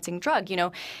performance-enhancing drug. You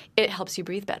know, it helps you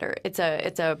breathe better. It's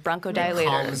a bronchodilator. It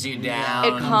calms you down.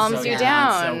 It calms so you you're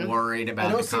down. Not so worried I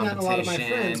about don't the see that in a lot of my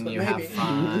competition. friends, but You maybe. have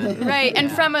fun. Right,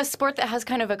 and from a sport that has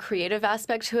kind of a creative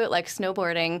aspect to it, like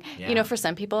snowboarding, you know, for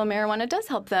some people, marijuana does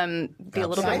help them be a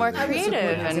little bit more I would support creative.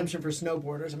 an And exemption for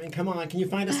snowboarders. I mean, come on, can you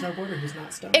find a snowboarder who's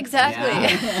not stoned? exactly.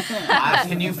 Yeah.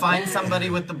 Can you find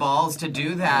somebody with the balls to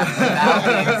do that without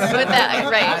being With that,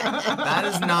 right. That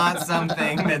is not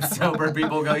something that sober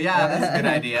people go, yeah, that's a good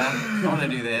idea. I want to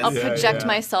do this. I'll project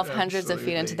myself hundreds of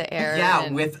feet into the air. Yeah,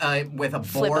 and with a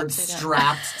flip board upside down.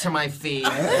 strapped to my feet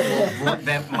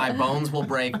that my bones will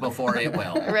break before it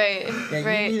will. Right, Yeah,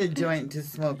 right. you need a joint to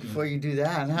smoke before you do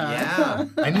that, huh?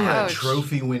 Yeah. I knew a Ouch.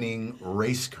 trophy-winning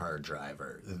race car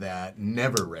driver that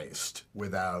never raced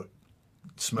without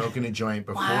smoking a joint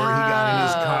before he got in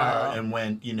his car and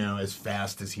went, as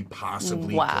fast as he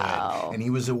possibly could. And he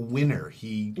was a winner.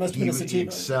 He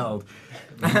excelled.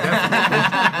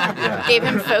 Yeah. Gave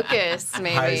him focus,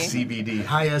 maybe. High CBD,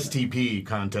 high STP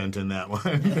content in that one.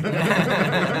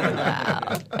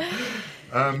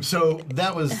 So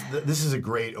that was. This is a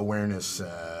great awareness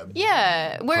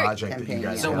project that you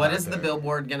guys. So have what out is the there.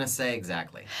 billboard going to say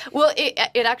exactly? Well,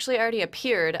 it actually already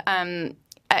appeared.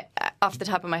 Off the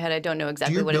top of my head, I don't know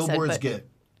exactly what it said. Do your billboards but get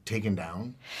taken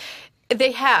down?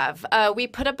 They have. We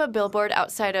put up a billboard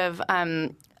outside of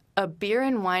a beer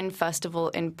and wine festival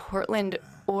in Portland,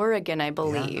 Oregon, I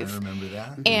believe. Yeah, I remember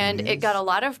that. And it got a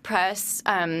lot of press.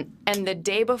 And the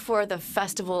day before the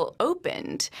festival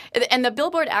opened, and the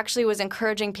billboard actually was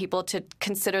encouraging people to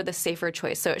consider the safer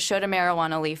choice. So it showed a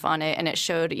marijuana leaf on it, and it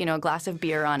showed, a glass of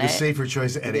beer on The it. safer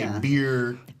choice at a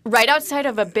beer. Right outside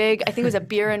of a big, I think it was a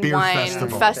beer and Beer wine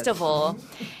festival.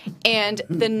 And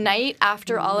the night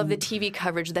after all of the TV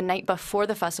coverage, the night before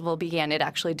the festival began, it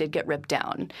actually did get ripped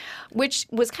down, which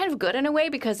was kind of good in a way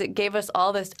because it gave us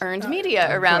all this earned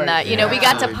media around that. We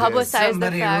got to publicize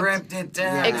Somebody the fact. ripped it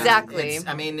down. Exactly.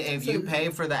 If you pay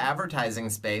for the advertising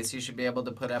space, you should be able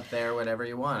to put up there whatever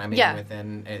you want.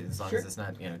 Within, as long as it's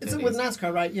not, It's with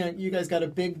NASCAR, right? You guys got a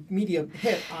big media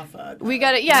hit off We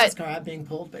got it, yeah. NASCAR ad being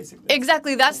pulled, basically.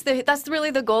 Exactly. That's really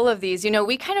the goal of these.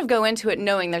 We kind of go into it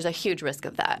knowing there's a huge risk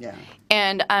of that. Yeah.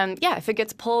 And if it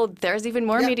gets pulled, there's even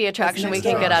more media traction we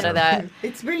can get out of that.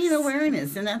 It's bringing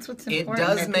awareness, and that's what's It important.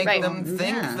 does make them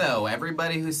think, Yeah. though.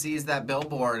 Everybody who sees that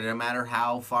billboard, no matter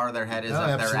how far their head is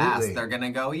up their ass, absolutely. they're going to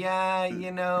go,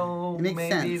 makes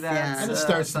maybe sense, that's yeah. And it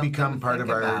starts to something become part of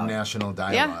think our about. national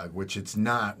dialogue, which it's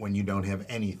not when you don't have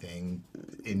anything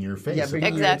in your face. Yeah,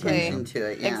 bringing your attention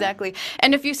to it. Yeah. Exactly.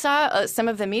 And if you saw some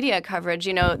of the media coverage,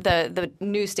 the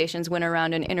news stations went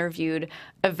around and interviewed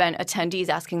event attendees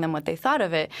asking them what they thought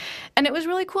of it. And it was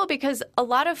really cool because a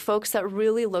lot of folks that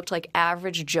really looked like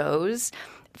average Joes,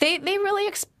 they really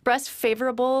expressed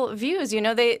favorable views.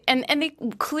 They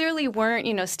clearly weren't,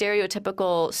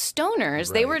 stereotypical stoners.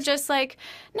 Right. They were just like,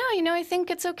 no, I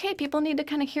think it's okay. People need to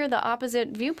kind of hear the opposite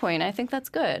viewpoint. I think that's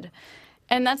good.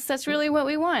 And that's really what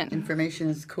we want. Information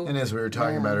is cool. And as we were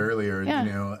talking about earlier, Yeah.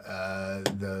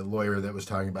 the lawyer that was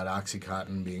talking about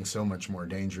OxyContin being so much more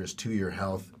dangerous to your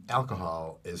health,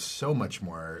 alcohol is so much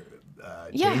more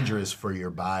dangerous for your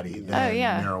body than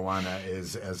marijuana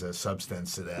is as a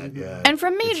substance to that. And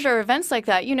from major events like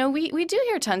that, we do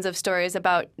hear tons of stories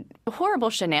about horrible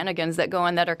shenanigans that go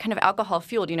on that are kind of alcohol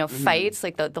fueled, fights,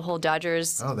 like the whole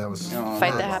Dodgers that was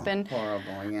fight that happened.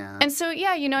 Horrible, yeah. And so,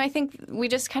 I think we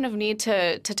just kind of need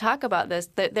to talk about this,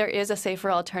 that there is a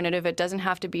safer alternative. It doesn't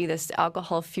have to be this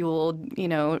alcohol fueled,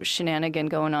 shenanigan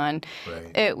going on.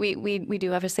 Right. We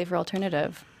do have a safer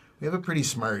alternative. We have a pretty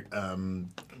smart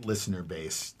listener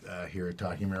base here at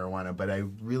Talking Marijuana, but I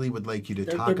really would like you to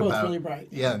talk they're both about. really bright.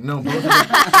 Yeah, no, both. Of them.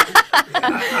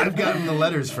 I've gotten the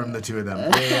letters from the two of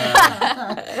them.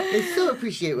 They still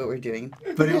appreciate what we're doing.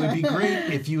 But it would be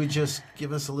great if you would just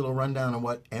give us a little rundown on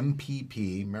what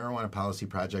MPP, Marijuana Policy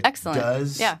Project,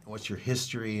 does. Yeah. What's your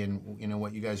history and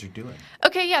what you guys are doing?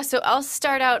 Okay, yeah. So I'll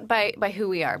start out by who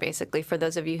we are, basically, for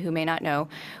those of you who may not know.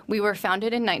 We were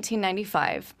founded in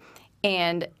 1995,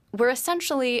 and we're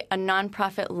essentially a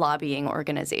nonprofit lobbying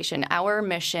organization. Our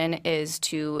mission is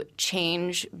to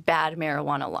change bad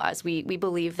marijuana laws. We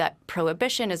believe that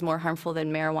prohibition is more harmful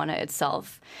than marijuana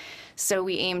itself. So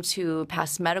we aim to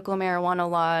pass medical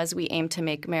marijuana laws. We aim to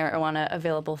make marijuana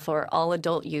available for all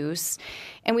adult use.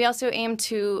 And we also aim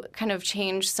to kind of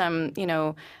change some,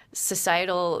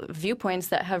 societal viewpoints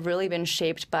that have really been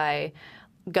shaped by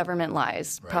government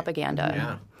lies, propaganda.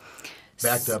 Yeah.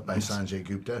 Backed up by Sanjay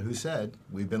Gupta, who said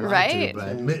we've been lied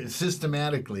to, but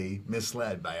systematically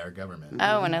misled by our government.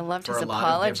 Oh, and I loved his for a apology.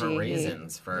 lot of different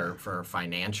reasons, for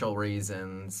financial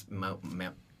reasons,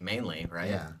 mainly, right?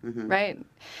 Yeah. Mm-hmm. Right.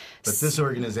 But this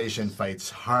organization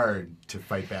fights hard to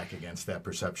fight back against that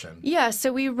perception. Yeah,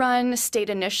 so we run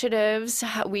state initiatives.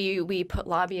 We put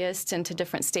lobbyists into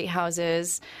different state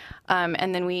houses,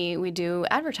 and then we do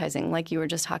advertising, like you were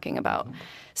just talking about.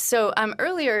 So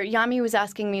earlier, Yami was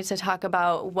asking me to talk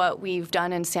about what we've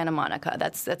done in Santa Monica.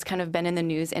 That's kind of been in the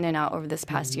news in and out over this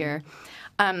past year.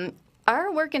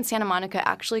 Our work in Santa Monica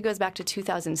actually goes back to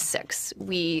 2006.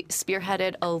 We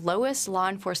spearheaded a lowest law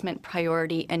enforcement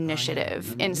priority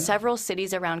initiative in several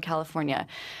cities around California.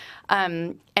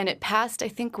 And it passed, I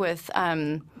think, with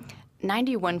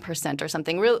 91% or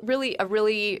something, really a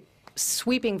really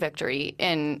sweeping victory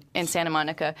in Santa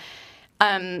Monica.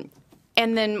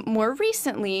 And then more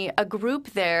recently, a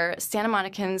group there, Santa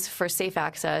Monicans for Safe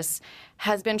Access,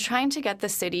 has been trying to get the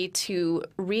city to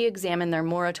re-examine their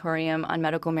moratorium on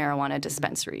medical marijuana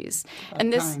dispensaries.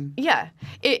 And this,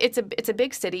 it's a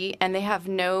big city, and they have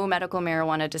no medical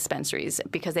marijuana dispensaries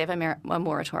because they have a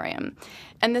moratorium.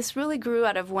 And this really grew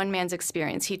out of one man's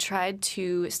experience. He tried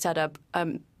to set up a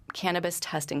cannabis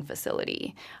testing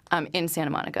facility in Santa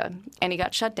Monica, and he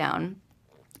got shut down.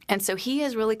 And so he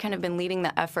has really kind of been leading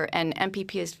the effort, and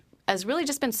MPP has really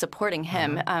just been supporting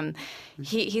him.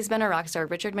 He's been a rock star.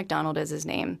 Richard McDonald is his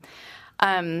name.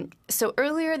 So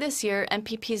earlier this year,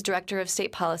 MPP's Director of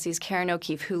State Policies, Karen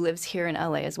O'Keefe, who lives here in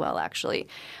LA as well, actually,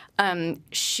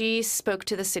 she spoke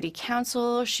to the city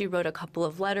council. She wrote a couple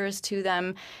of letters to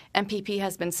them. MPP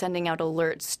has been sending out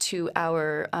alerts to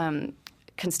our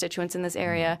constituents in this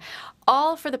area,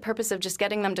 all for the purpose of just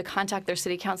getting them to contact their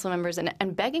city council members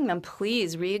and begging them,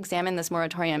 please re-examine this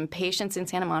moratorium. Patients in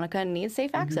Santa Monica need safe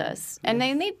access, and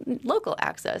they need local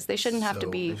access. They shouldn't have to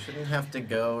be. They shouldn't have to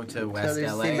go to West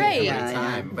LA right. every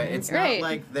time. But it's not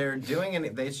like they're doing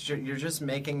it. You're just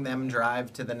making them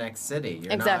drive to the next city.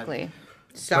 You're exactly. Not,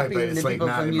 stopping but it's the like people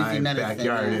not from in my using medicine.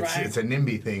 backyard. It's a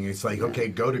NIMBY thing. It's like, okay,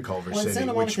 go to Culver City.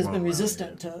 Santa Monica's been won't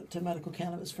resistant to medical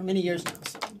cannabis for many years now.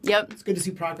 So Yep. it's good to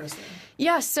see progress there.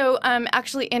 Yeah, so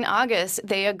actually in August,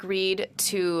 they agreed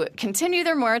to continue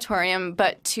their moratorium,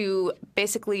 but to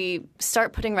basically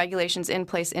start putting regulations in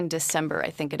place in December,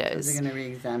 I think it is. They're going to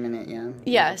re-examine it,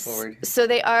 Yes. So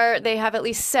they have at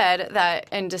least said that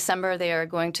in December they are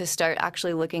going to start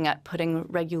actually looking at putting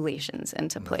regulations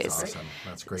into place. That's awesome.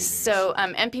 That's great news. So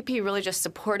MPP really just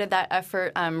supported that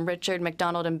effort. Richard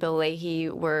McDonald and Bill Leahy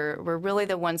were really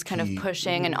the ones kind of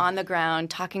pushing and on the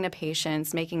ground, talking to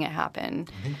patients, making it happen.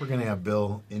 I think we're going to have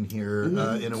Bill in here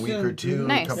in a week or two,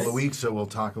 Nice. a couple of weeks, so we'll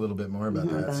talk a little bit more about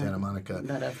that, Santa Monica.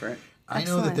 That effort. I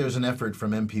know that there's an effort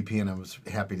from MPP, and I was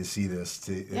happy to see this,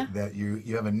 that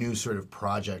you have a new sort of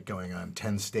project going on,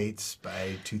 10 states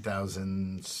by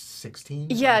 2016?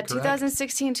 Yeah,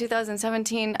 2016,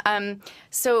 2017.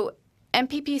 So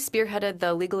MPP spearheaded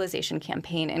the legalization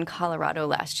campaign in Colorado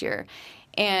last year,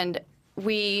 and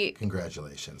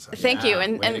Congratulations. Thank you,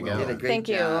 and did a great thank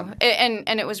job. you,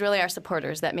 and it was really our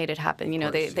supporters that made it happen. You know,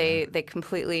 they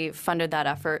completely funded that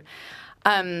effort.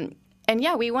 And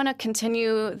yeah, we want to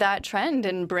continue that trend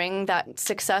and bring that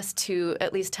success to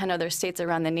at least 10 other states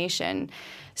around the nation.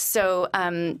 So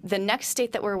the next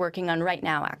state that we're working on right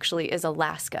now actually is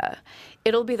Alaska.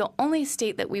 It'll be the only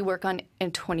state that we work on in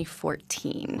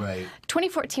 2014. Right.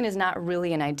 2014 is not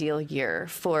really an ideal year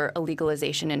for a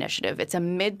legalization initiative. It's a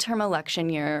midterm election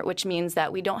year, which means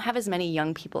that we don't have as many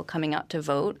young people coming out to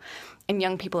vote, and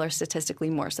young people are statistically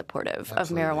more supportive of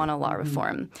marijuana law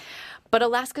reform. But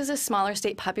Alaska's a smaller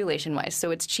state population-wise,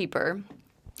 so it's cheaper.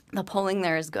 The polling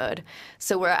there is good.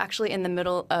 So we're actually in the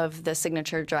middle of the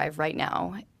signature drive right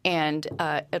now, and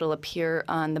it'll appear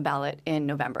on the ballot in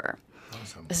November.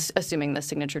 Awesome. Assuming the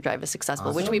signature drive is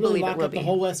successful, which So we really believe lock it will up be. the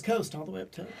whole West Coast all the way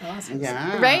up to Alaska.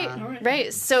 Yeah.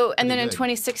 Right. So, and then in good.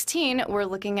 2016, we're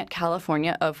looking at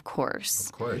California, of course.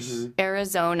 Of course.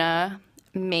 Arizona,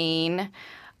 Maine,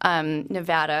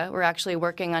 Nevada. We're actually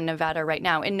working on Nevada right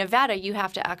now. In Nevada, you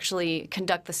have to actually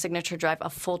conduct the signature drive a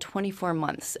full 24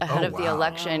 months ahead of the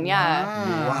election.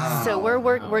 Wow. So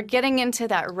we're getting into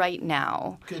that right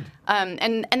now. Good.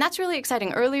 And that's really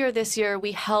exciting. Earlier this year,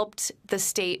 we helped the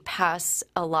state pass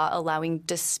a law allowing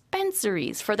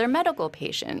dispensaries for their medical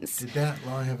patients. Did that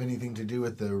law have anything to do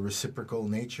with the reciprocal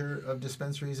nature of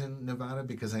dispensaries in Nevada?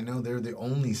 Because I know they're the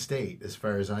only state, as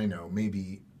far as I know,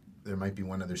 maybe there might be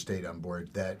one other state on board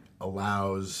that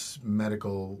allows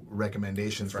medical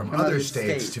recommendations from other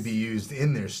states to be used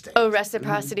in their state. Oh,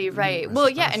 reciprocity, right. Well,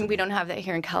 yeah, and we don't have that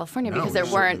here in California because there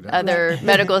we weren't certainly don't. other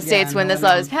medical states when this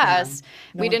law was passed.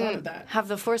 No We one thought didn't of that. have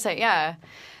the foresight,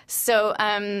 So,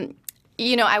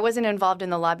 you know, I wasn't involved in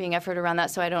the lobbying effort around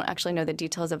that, so I don't actually know the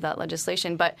details of that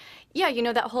legislation. But, yeah, you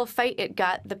know, that whole fight, it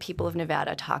got the people of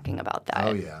Nevada talking about that.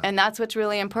 Oh, yeah. And that's what's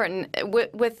really important.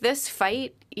 With this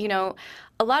fight, you know,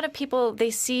 a lot of people, they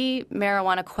see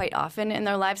marijuana quite often in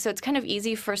their lives, so it's kind of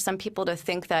easy for some people to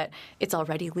think that it's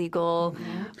already legal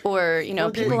or, you know,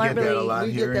 Well, people we aren't get that a really... lot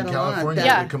We here get in that a lot. California.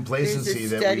 Yeah. The complacency There's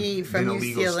a that study we've from been a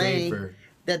legal state for.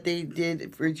 that they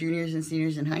did for juniors and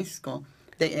seniors in high school.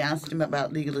 They asked them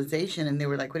about legalization, and they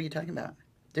were like, what are you talking about?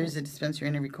 There's a dispensary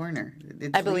in every corner.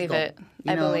 It's I believe legal. it.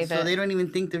 You I know, believe so it. they don't even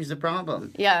think there's a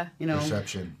problem. Yeah. You know,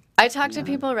 Perception. I talk to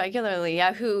people regularly,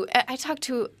 I talked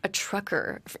to a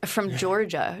trucker from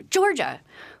Georgia,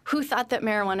 who thought that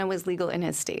marijuana was legal in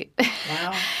his state.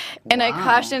 Wow. And I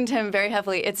cautioned him very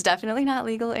heavily, it's definitely not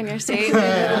legal in your state.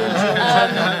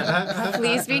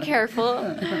 Please be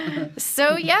careful.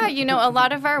 So, yeah, a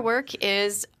lot of our work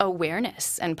is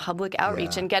awareness and public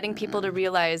outreach and getting people to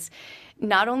realize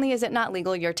not only is it not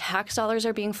legal, your tax dollars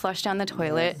are being flushed down the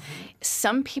toilet,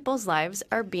 some people's lives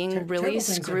are being really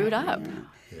screwed up.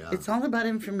 Yeah. It's all about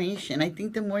information. I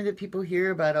think the more that people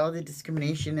hear about all the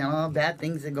discrimination and all bad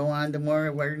things that go on, the more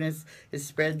awareness is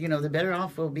spread, the better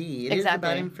off we'll be. It is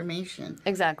about information.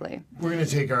 Exactly. We're going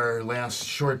to take our last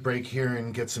short break here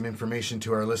and get some information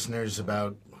to our listeners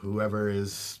about whoever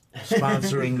is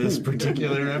sponsoring this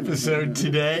particular episode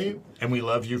today, and we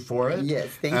love you for it. Yes,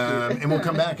 thank you. And we'll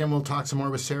come back and we'll talk some more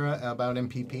with Sarah about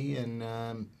MPP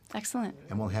and excellent.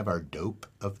 And we'll have our dope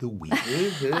of the week.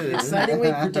 Exciting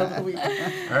week for dope of the week.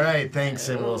 All right, thanks,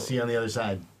 and we'll see you on the other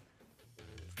side.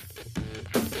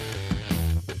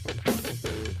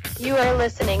 You are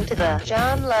listening to the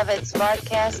John Lovitz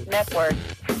Podcast Network.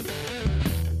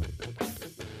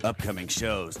 Upcoming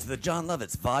shows to the John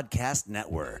Lovitz Podcast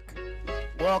Network.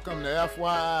 Welcome to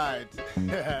FYI.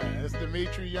 It's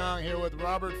Dimitri Young here with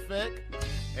Robert Fick.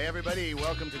 Hey, everybody,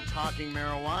 welcome to Talking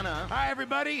Marijuana. Hi,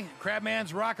 everybody.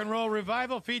 Crabman's Rock and Roll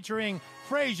Revival featuring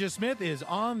Frazier Smith is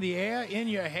on the air, in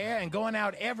your hair, and going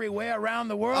out everywhere around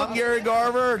the world. I'm Gary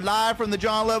Garver, live from the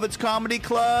John Lovitz Comedy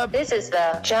Club. This is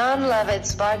the John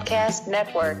Lovitz Podcast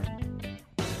Network.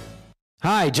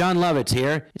 Hi, John Lovitz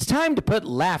here. It's time to put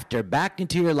laughter back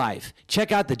into your life.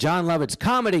 Check out the John Lovitz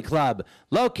Comedy Club,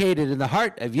 located in the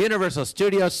heart of Universal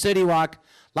Studios City Walk,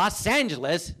 Los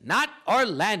Angeles, not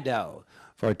Orlando.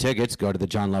 For tickets, go to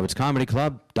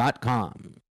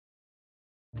thejohnlovitzcomedyclub.com.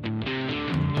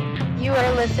 You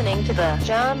are listening to the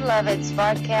John Lovitz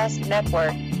Podcast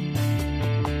Network.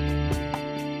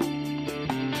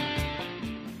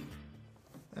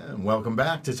 And welcome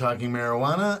back to Talking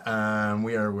Marijuana.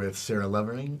 We are with Sarah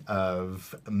Lovering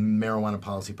of Marijuana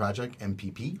Policy Project,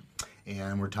 MPP,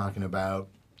 and we're talking about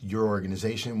your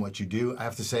organization, what you do. I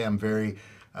have to say I'm very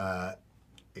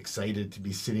excited to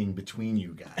be sitting between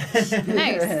you guys.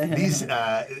 Nice.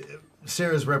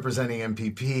 Sarah's representing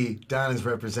MPP, Don is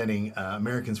representing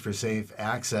Americans for Safe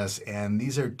Access, and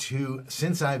these are two,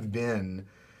 since I've been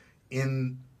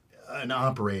in an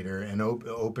operator and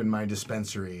opened my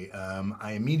dispensary,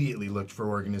 I immediately looked for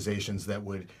organizations that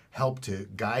would help to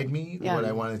guide me what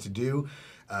I wanted to do.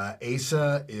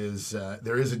 ASA is,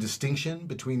 there is a distinction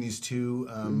between these two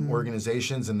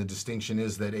organizations, and the distinction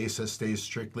is that ASA stays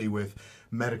strictly with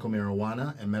medical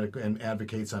marijuana and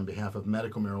advocates on behalf of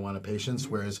medical marijuana patients,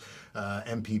 whereas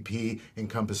MPP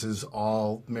encompasses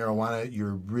all marijuana.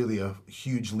 You're really a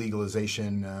huge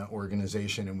legalization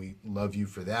organization, and we love you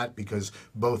for that because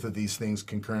both of these things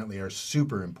concurrently are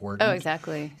super important. Oh,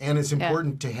 exactly. And it's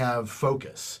important to have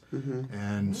focus,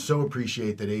 and so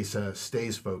appreciate that ASA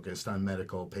stays focused on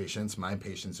medical patients. My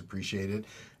patients appreciate it,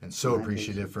 and so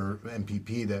appreciative for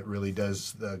MPP that really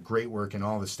does the great work in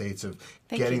all the states of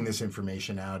getting this information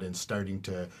out and starting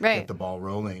to get the ball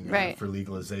rolling for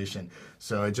legalization.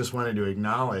 So I just wanted to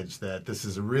acknowledge that this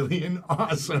is really an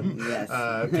awesome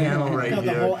panel right here.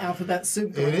 The whole alphabet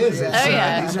soup. It is.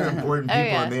 These are important people,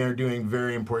 and they are doing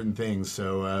very important things.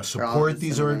 So support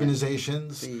these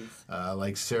organizations.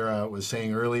 Like Sarah was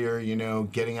saying earlier,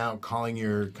 getting out, calling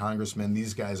your congressman.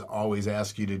 These guys always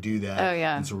ask you to do that. Oh,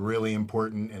 yeah. It's really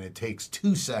important, and it takes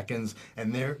 2 seconds,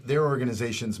 and their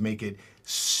organizations make it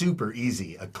super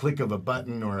easy. A click of a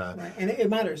button or a... Right. And it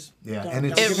matters. Yeah,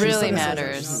 it really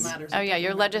matters. Oh, yeah,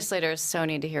 your legislators so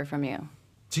need to hear from you.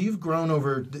 So you've grown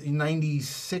over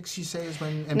 96, you say, is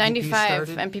when MPP 95.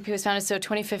 started? MPP was founded, so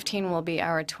 2015 will be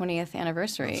our 20th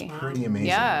anniversary. That's pretty amazing.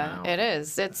 Yeah, it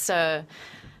is. It's... a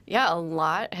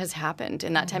lot has happened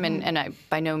in that time, and I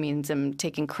by no means am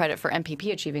taking credit for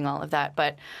MPP achieving all of that,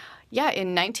 but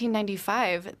in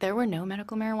 1995, there were no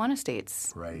medical marijuana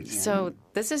states. Right. So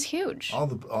this is huge. All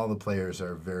the players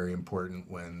are very important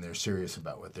when they're serious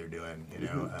about what they're doing,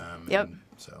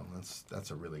 So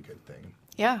that's a really good thing.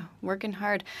 Yeah, working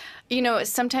hard.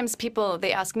 Sometimes people,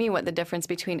 they ask me what the difference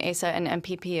between ASA and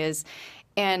MPP is,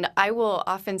 and I will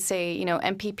often say,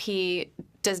 MPP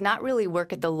does not really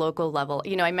work at the local level.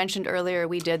 I mentioned earlier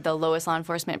we did the lowest law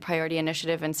enforcement priority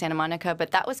initiative in Santa Monica,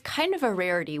 but that was kind of a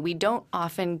rarity. We don't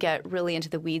often get really into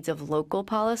the weeds of local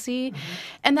policy,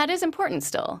 and that is important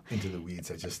still. Into the weeds,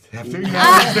 I just have to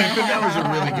acknowledge that was a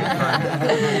really good pun.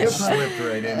 It slipped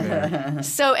right in there.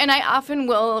 So, and I often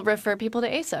will refer people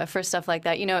to ASA for stuff like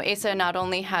that. ASA not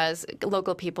only has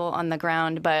local people on the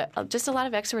ground, but just a lot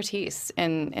of expertise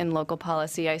in local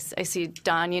policy. I see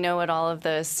Don, at all of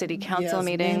the city council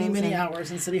meetings. Many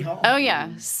hours in City Hall. Oh, yeah.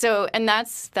 So, and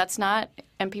that's not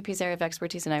MPP's area of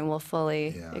expertise, and I will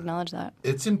fully acknowledge that.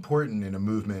 It's important in a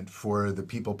movement for the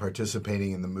people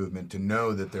participating in the movement to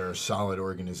know that there are solid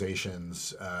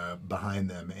organizations behind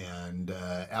them. And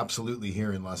absolutely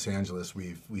here in Los Angeles,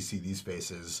 we see these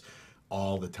faces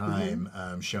all the time,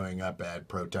 showing up at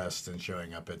protests and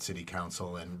showing up at city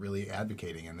council and really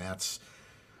advocating. And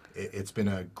it's been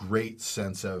a great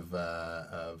sense of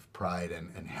pride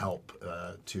and help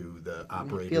to the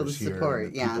operators here, support,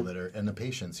 and the people that are, and the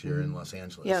patients here in Los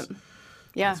Angeles. Yep.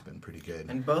 Yeah. It's been pretty good.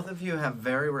 And both of you have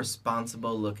very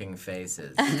responsible-looking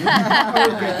faces.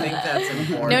 I think that's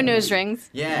important. No nose rings.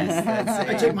 Yes.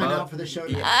 I took mine out for the show.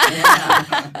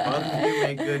 Yeah. Both of you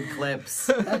make good clips.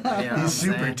 You know He's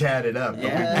super tatted up.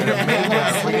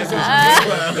 Yeah.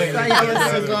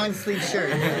 It's a long sleeve shirt.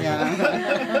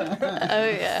 Yeah. Oh,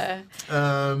 yeah.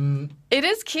 It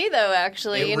is key, though,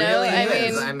 actually. It you know, really I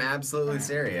is. mean, I'm absolutely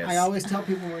serious. I always tell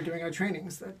people when we're doing our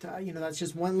trainings that that's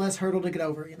just one less hurdle to get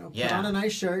over. Put on a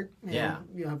nice shirt. You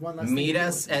have one less. Meet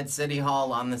us at City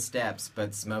Hall on the steps,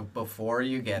 but smoke before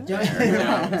you get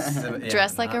there.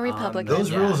 Dress like a Republican.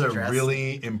 Those rules are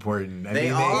really important.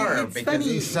 They are. It's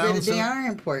funny. They are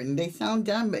important. They sound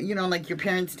dumb, but like your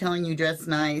parents telling you dress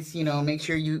nice. Make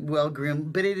sure you well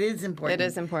groomed. But it is important. It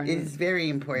is important. It is very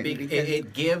important.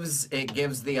 It gives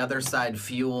the other side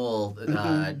fuel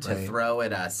to throw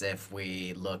at us if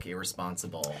we look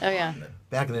irresponsible. Oh yeah.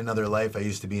 Back in another life, I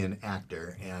used to be an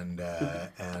actor, and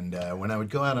when I would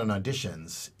go out on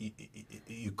auditions,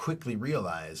 you quickly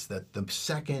realize that the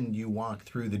second you walk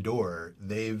through the door,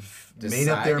 they've made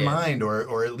up their mind,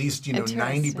 or at least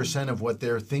 90% of what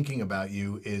they're thinking about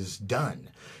you is done.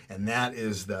 And that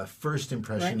is the first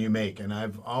impression you make. And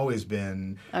I've always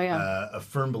been a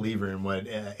firm believer in what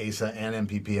ASA and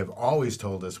MPP have always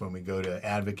told us when we go to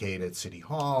advocate at City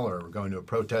Hall or we're going to a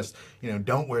protest.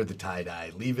 Don't wear the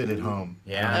tie-dye. Leave it at home.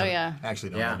 Yeah.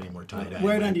 Actually, don't have any more tie-dye.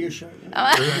 Wear it under your shirt.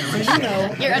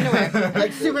 Your underwear.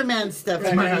 Like Superman stuff.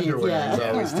 My underwear is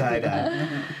always tie-dye.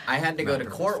 I had to go to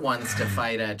court once to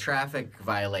fight a traffic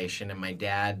violation, and my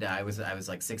dad, I was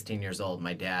like 16 years old.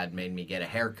 My dad made me get a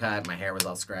haircut. My hair was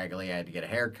all scraggly. I had to get a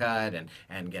haircut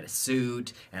and get a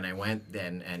suit, and I went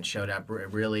and showed up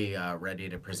really ready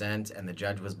to present, and the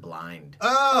judge was blind.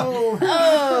 Oh.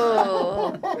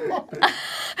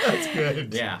 That's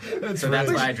good. Yeah. That's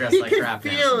why I dress like crap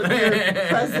now. Feel your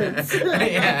presence.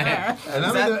 Yeah. And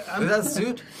is that a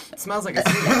suit? It smells like a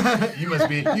suit. You must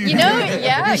be.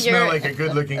 You smell like a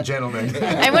good-looking gentleman.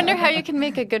 I wonder how you can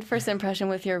make a good first impression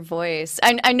with your voice.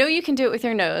 I know you can do it with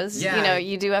your nose. Yeah.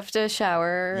 You do have to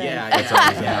shower. Yeah, that's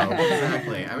always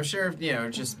exactly. I'm sure,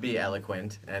 just be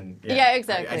eloquent. And yeah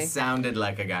exactly. I sounded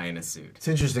like a guy in a suit. It's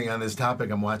interesting on this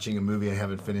topic. I'm watching a movie. I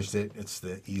haven't finished it. It's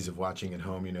the ease of watching at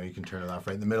home. You can turn it off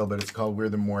right in the middle, but it's called We're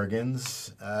the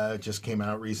Morgans. It just came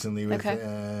out recently with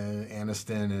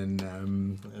Aniston and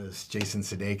Jason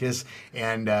Sudeikis.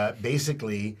 And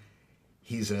basically,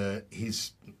 he's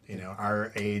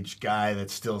our age guy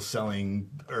that's still selling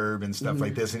herb and stuff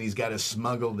like this, and he's got to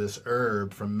smuggle this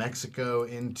herb from Mexico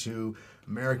into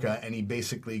America, and he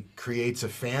basically creates a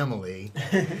family,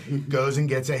 goes and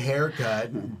gets a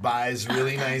haircut, buys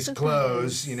really nice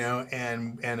clothes,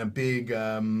 and a big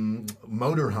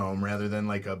motorhome rather than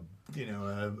like a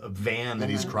van that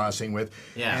he's crossing with.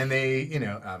 Yeah. And they,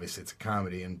 obviously it's a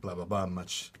comedy and blah, blah, blah,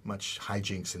 much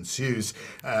hijinks ensues.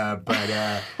 But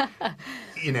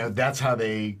that's how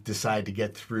they decide to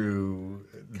get through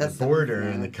the border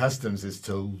and the customs is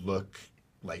to look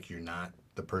like you're not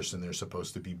the person they're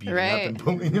supposed to be beating up and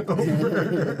pulling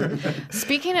over.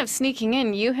 Speaking of sneaking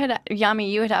in,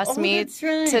 Yami, you had asked me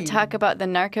to talk about the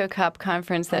Narco Cop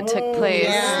conference that took place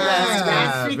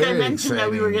last week. I mentioned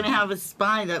that we were going to have a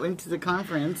spy that went to the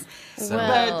conference.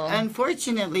 But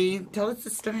unfortunately, tell us the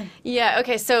story. Yeah,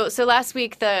 okay, so last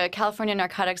week the California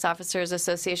Narcotics Officers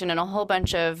Association and a whole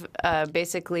bunch of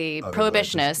basically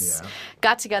prohibitionists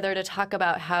got together to talk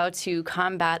about how to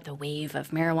combat the wave of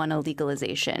marijuana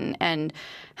legalization and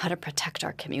how to protect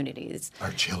our communities. Our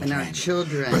children. And our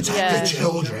children. Protect the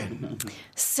children.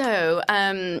 So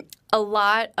a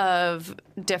lot of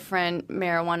different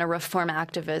marijuana reform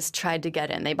activists tried to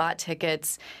get in. They bought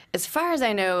tickets. As far as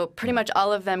I know, pretty much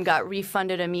all of them got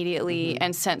refunded immediately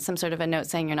and sent some sort of a note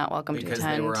saying you're not welcome to attend.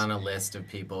 Because they were on a list of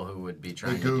people who would be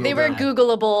trying to do They were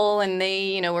Googleable, and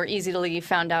they were easily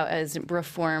found out as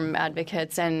reform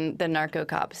advocates, and the narco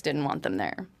cops didn't want them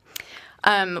there.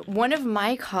 One of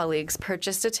my colleagues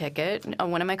purchased a ticket,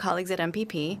 one of my colleagues at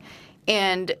MPP,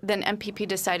 and then MPP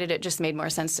decided it just made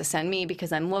more sense to send me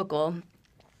because I'm local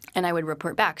and I would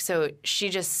report back. So she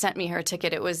just sent me her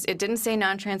ticket. It didn't say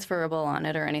non-transferable on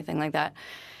it or anything like that.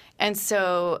 And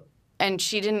so And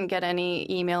she didn't get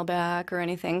any email back or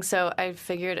anything. So I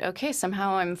figured, okay,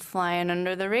 somehow I'm flying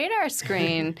under the radar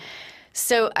screen.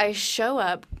 So I show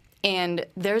up, and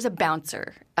there's a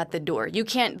bouncer at the door. You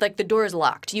can't, like, the door is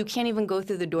locked. You can't even go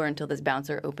through the door until this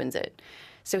bouncer opens it.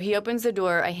 So he opens the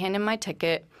door, I hand him my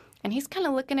ticket, and he's kind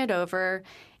of looking it over.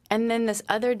 And then this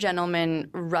other gentleman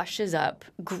rushes up,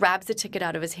 grabs the ticket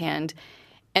out of his hand,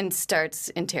 and starts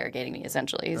interrogating me,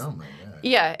 essentially. Oh, my God.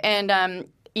 Yeah, and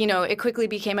it quickly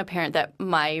became apparent that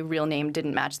my real name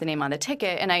didn't match the name on the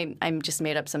ticket, and I just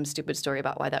made up some stupid story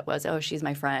about why that was. Oh, she's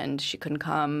my friend. She couldn't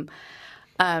come.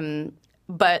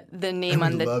 But the name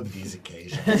on the... I love these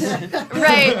occasions.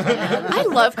 Right. I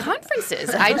love conferences.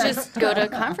 I just go to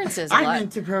conferences a lot. I'm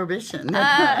into prohibition.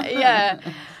 Yeah.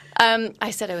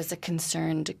 I said I was a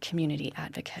concerned community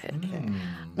advocate.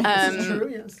 This is true,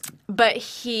 yes. But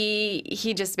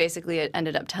he just basically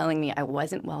ended up telling me I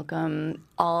wasn't welcome.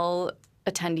 All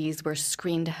attendees were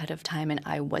screened ahead of time, and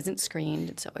I wasn't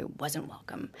screened, so I wasn't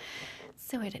welcome.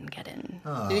 So I didn't get in.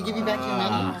 Did he give you back your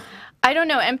money? I don't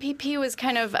know. MPP was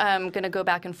kind of going to go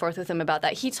back and forth with him about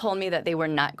that. He told me that they were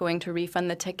not going to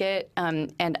refund the ticket,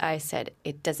 and I said,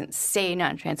 it doesn't say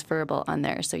non-transferable on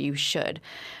there, so you should.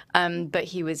 But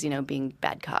he was, being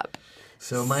bad cop.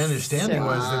 So my understanding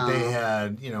was that they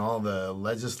had, all the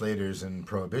legislators and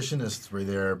prohibitionists were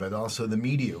there, but also the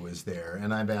media was there.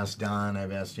 And I've asked Don,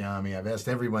 I've asked Yami, I've asked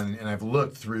everyone, and I've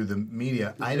looked through the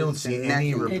media. I don't see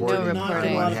any reporting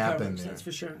on what happened there. That's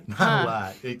for sure. Not a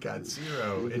lot. It got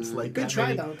zero. It's like good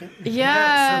try, though. Okay.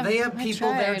 Yeah. So they have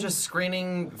people there just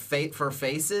screening for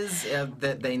faces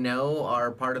that they know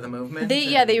are part of the movement?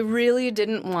 They really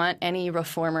didn't want any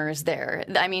reformers there.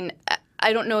 I mean,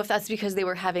 I don't know if that's because they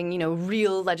were having,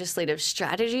 real legislative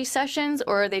strategy sessions,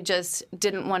 or they just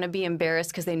didn't want to be embarrassed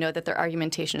because they know that their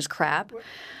argumentation is crap.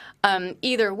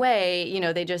 Either way,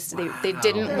 they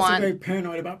didn't want. They're very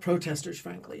paranoid about protesters,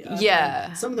 frankly.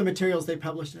 Yeah. Some of the materials they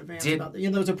published in advance about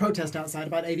there was a protest outside,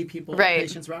 about 80 people,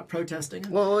 patients were out protesting.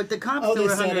 Well, with the cops, there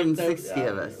were 160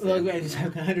 of us. Well,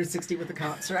 160 with the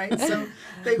cops, right? So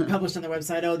they published on their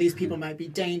website, these people might be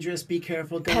dangerous, be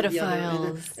careful. Go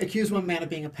pedophiles. Accused one man of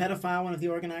being a pedophile, one of the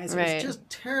organizers. Right. It's just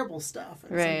terrible stuff.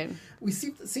 And right. So we've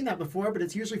seen that before, but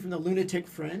it's usually from the lunatic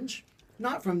fringe.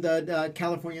 Not from the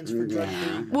Californians for Drug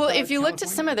Free. Well, if you looked at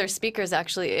some of their speakers,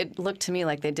 actually, it looked to me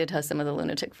like they did have some of the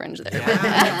lunatic fringe there. Yeah,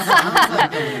 it sounds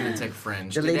like the lunatic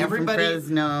fringe. The lady from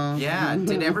Fresno. Yeah,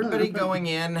 did everybody going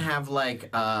in have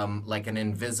like an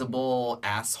invisible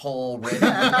asshole written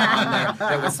on there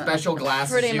that with special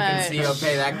glasses Pretty you much. can see?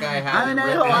 Okay, that guy had it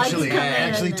written.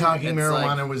 Actually, Talking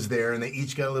Marijuana was there, and they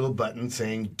each got a little button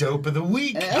saying "Dope of the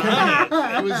Week."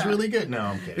 It was really good. No,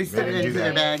 I'm kidding. We stuck it into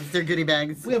their bags, their goodie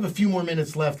bags. We have a few more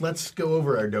minutes left. Let's go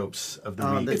over our dopes of the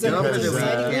week. It's dope of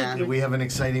the week. We have an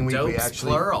exciting week. Dopes, we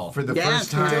actually, plural. for the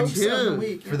first time,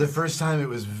 for the first time, it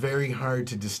was very hard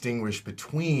to distinguish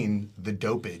between the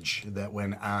dopage that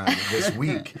went on this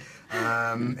week.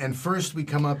 And first, we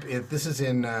come up. This is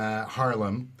in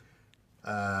Harlem.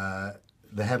 The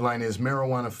headline is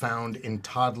 "Marijuana Found in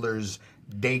Toddler's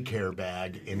Daycare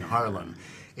Bag in Harlem."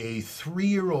 A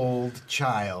 3-year-old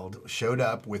child showed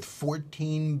up with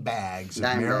 14 bags of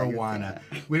marijuana.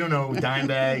 We don't know, dime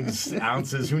bags,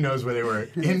 ounces, who knows where they were.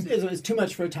 It's too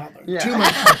much for a toddler. Yeah. Too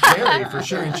much to carry, for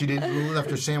sure, and she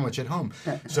left her sandwich at home.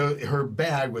 So her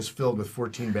bag was filled with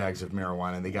 14 bags of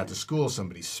marijuana, and they got to school,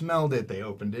 somebody smelled it, they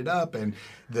opened it up, and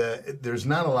there's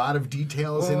not a lot of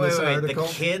details in this article.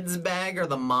 The kid's bag or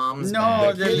the mom's No,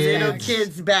 bag? the little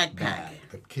kid's backpack.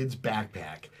 The kid's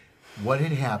backpack. What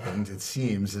had happened, it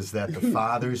seems, is that the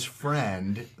father's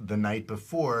friend the night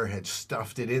before had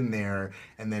stuffed it in there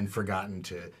and then forgotten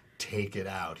to take it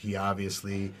out. He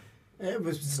obviously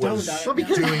was stoned out.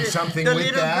 Doing something the with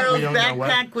little that. girl's We don't know what.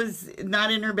 backpack was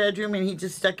not in her bedroom, and he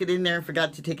just stuck it in there and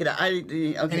forgot to take it out.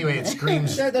 Anyway, it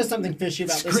screams. There's something fishy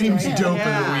about this Screams story. dope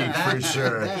of the week for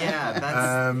sure. Yeah,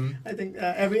 that's. I think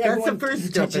everyone the first who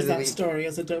dope of touches the that week. story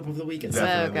as a dope of the week.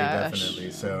 Definitely.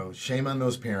 So shame on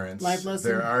those parents. Life lesson,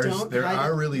 there don't hide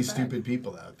are it really in the bag. stupid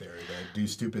people out there that do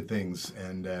stupid things,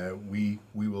 and we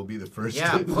will be the first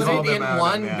Yeah, to put call it them in out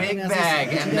one on that. big bag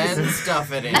and then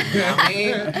stuff it in.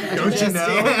 Yummy. Don't you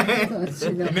know?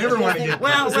 You never want to get.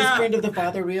 Is this friend of the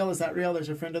father real? Is that real? There's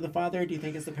a friend of the father? Do you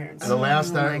think it's the parents? The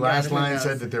last my God, last who line knows?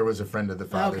 said that there was a friend of the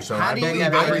father. Okay. So How I do you?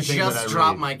 believe I everything that just I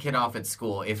dropped read. my kid off at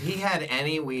school. If he had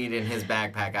any weed in his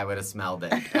backpack, I would have smelled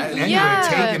it. And you would have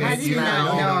taken How it. do You you not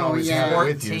don't know? always Yeah. have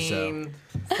it with you. So. 14.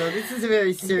 So this is a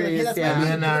very serious. that's And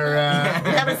then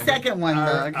We have a second one, though.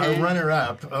 our Okay.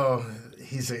 runner-up. Oh,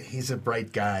 he's a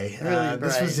bright guy. Really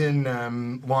This bright. was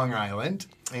in Long Island,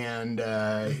 and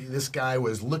this guy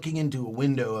was looking into a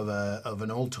window of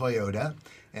an old Toyota,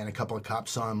 and a couple of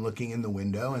cops saw him looking in the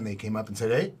window, and they came up and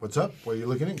said, "Hey, what's up? What are you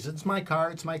looking at?" He said, It's my car.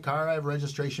 I have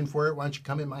registration for it. Why don't you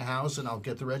come in my house, and I'll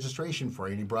get the registration for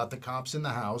you." And he brought the cops in the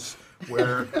house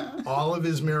where all of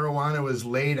his marijuana was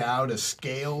laid out. A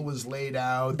scale was laid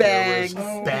out. Bags.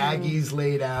 There was baggies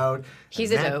laid out.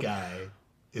 He's and a that dope. guy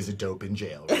is a dope in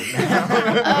jail right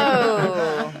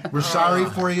now. We're sorry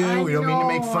for you. We don't mean to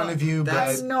make fun of you, but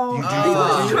That's- you do I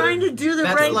was feel trying to do the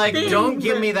That's right like, thing. don't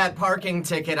give but- me that parking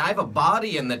ticket. I have a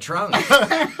body in the trunk.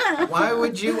 Why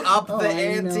would you up the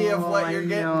ante of what you're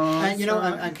getting? And you know,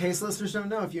 in case listeners don't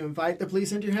know, if you invite the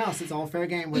police into your house, it's all fair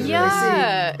game. Whatever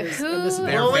Yeah, they see is who- permissible.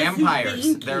 They're What was he vampires.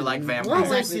 thinking? They're like What vampires.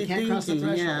 was Exactly, he can't cross the thinking?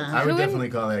 threshold. Yeah. I would Who definitely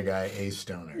call that guy a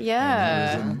stoner.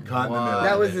 Yeah. And he was caught in the middle.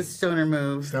 That of was it. a stoner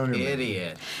move. Stoner move.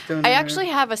 Idiot. Stoner I move. actually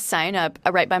have a sign up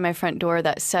right by my front door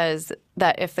that says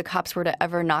that if the cops were to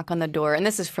ever knock on the door, and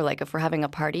this is for like if we're having a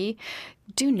party,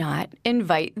 do not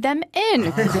invite them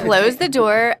in. Close the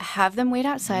door, have them wait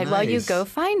outside while you Nice. go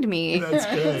find me. That's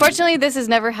good. Fortunately, this has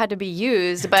never had to be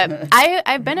used, but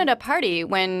I've been at a party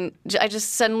when I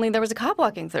just suddenly there was a cop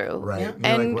walking through. Right. You're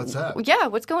And like, what's up? yeah,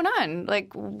 what's going on?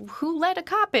 Like, who let a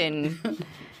cop in?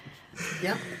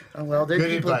 Yeah. Oh, well, they're Good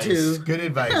people advice. too. Good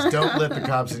advice. Don't let the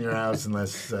cops in your house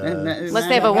unless Unless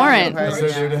they have a warrant. they're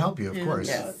there to help you, of course.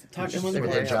 Yes. Talk to That's them when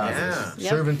what they're their there. job Yeah. is. Yep.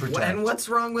 Serve and protect. And what's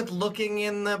wrong with looking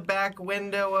in the back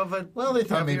window of a? Well, they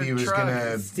thought of maybe he your was truck? going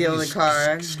to Steal the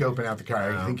car. scoping out the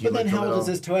car. I think he But then looked a how old little. is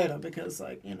his Toyota? Because,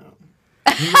 like, you know.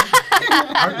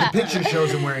 The picture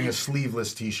shows him wearing a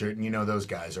sleeveless T-shirt, and you know those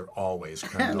guys are always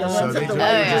criminals. So they, the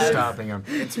they're way. just stopping him.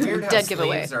 It's weird how Dead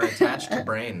giveaway. sleeves are attached to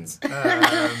brains.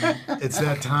 It's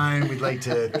that time. We'd like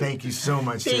to thank you so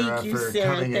much, Thank Sarah, you, for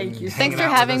Sarah. coming Thank and you. hanging Thanks for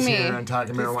out with having us me. here on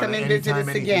Talking Please Marijuana. come and visit Anytime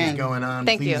us anything's again. going on,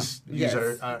 Thank you. please use Yes.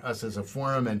 us as a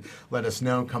forum and let us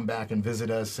know. Come back and visit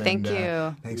us. And, Thank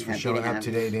you. Thanks for Happy showing to up have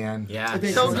today, Dan. Yeah.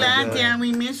 So Good. glad, Dan,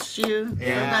 we missed you.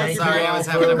 Yeah, I'm thank sorry you I was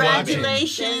all having for a baby.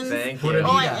 Congratulations. Thank Pura you.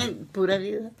 Oh, vida. and pura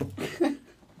vida.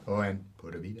 Oh, and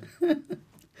pura vida.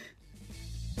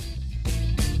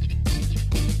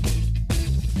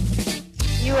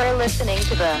 You are listening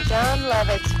to the John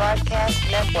Lovitz Podcast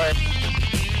Network.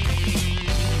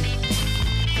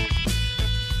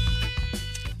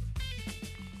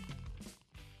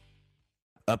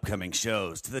 Upcoming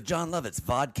shows to the John Lovitz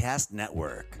Vodcast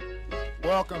Network.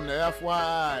 Welcome to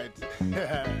FY.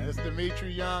 It's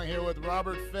Dimitri Young here with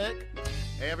Robert Fick.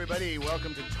 Hey, everybody,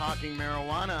 welcome to Talking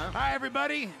Marijuana. Hi,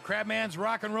 everybody. Crabman's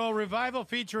Rock and Roll Revival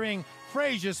featuring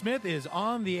Frazier Smith is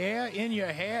on the air, in your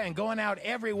hair, and going out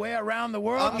everywhere around the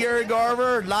world. I'm Gary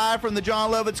Garver, live from the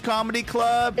John Lovitz Comedy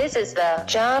Club. This is the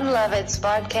John Lovitz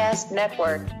Podcast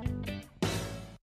Network.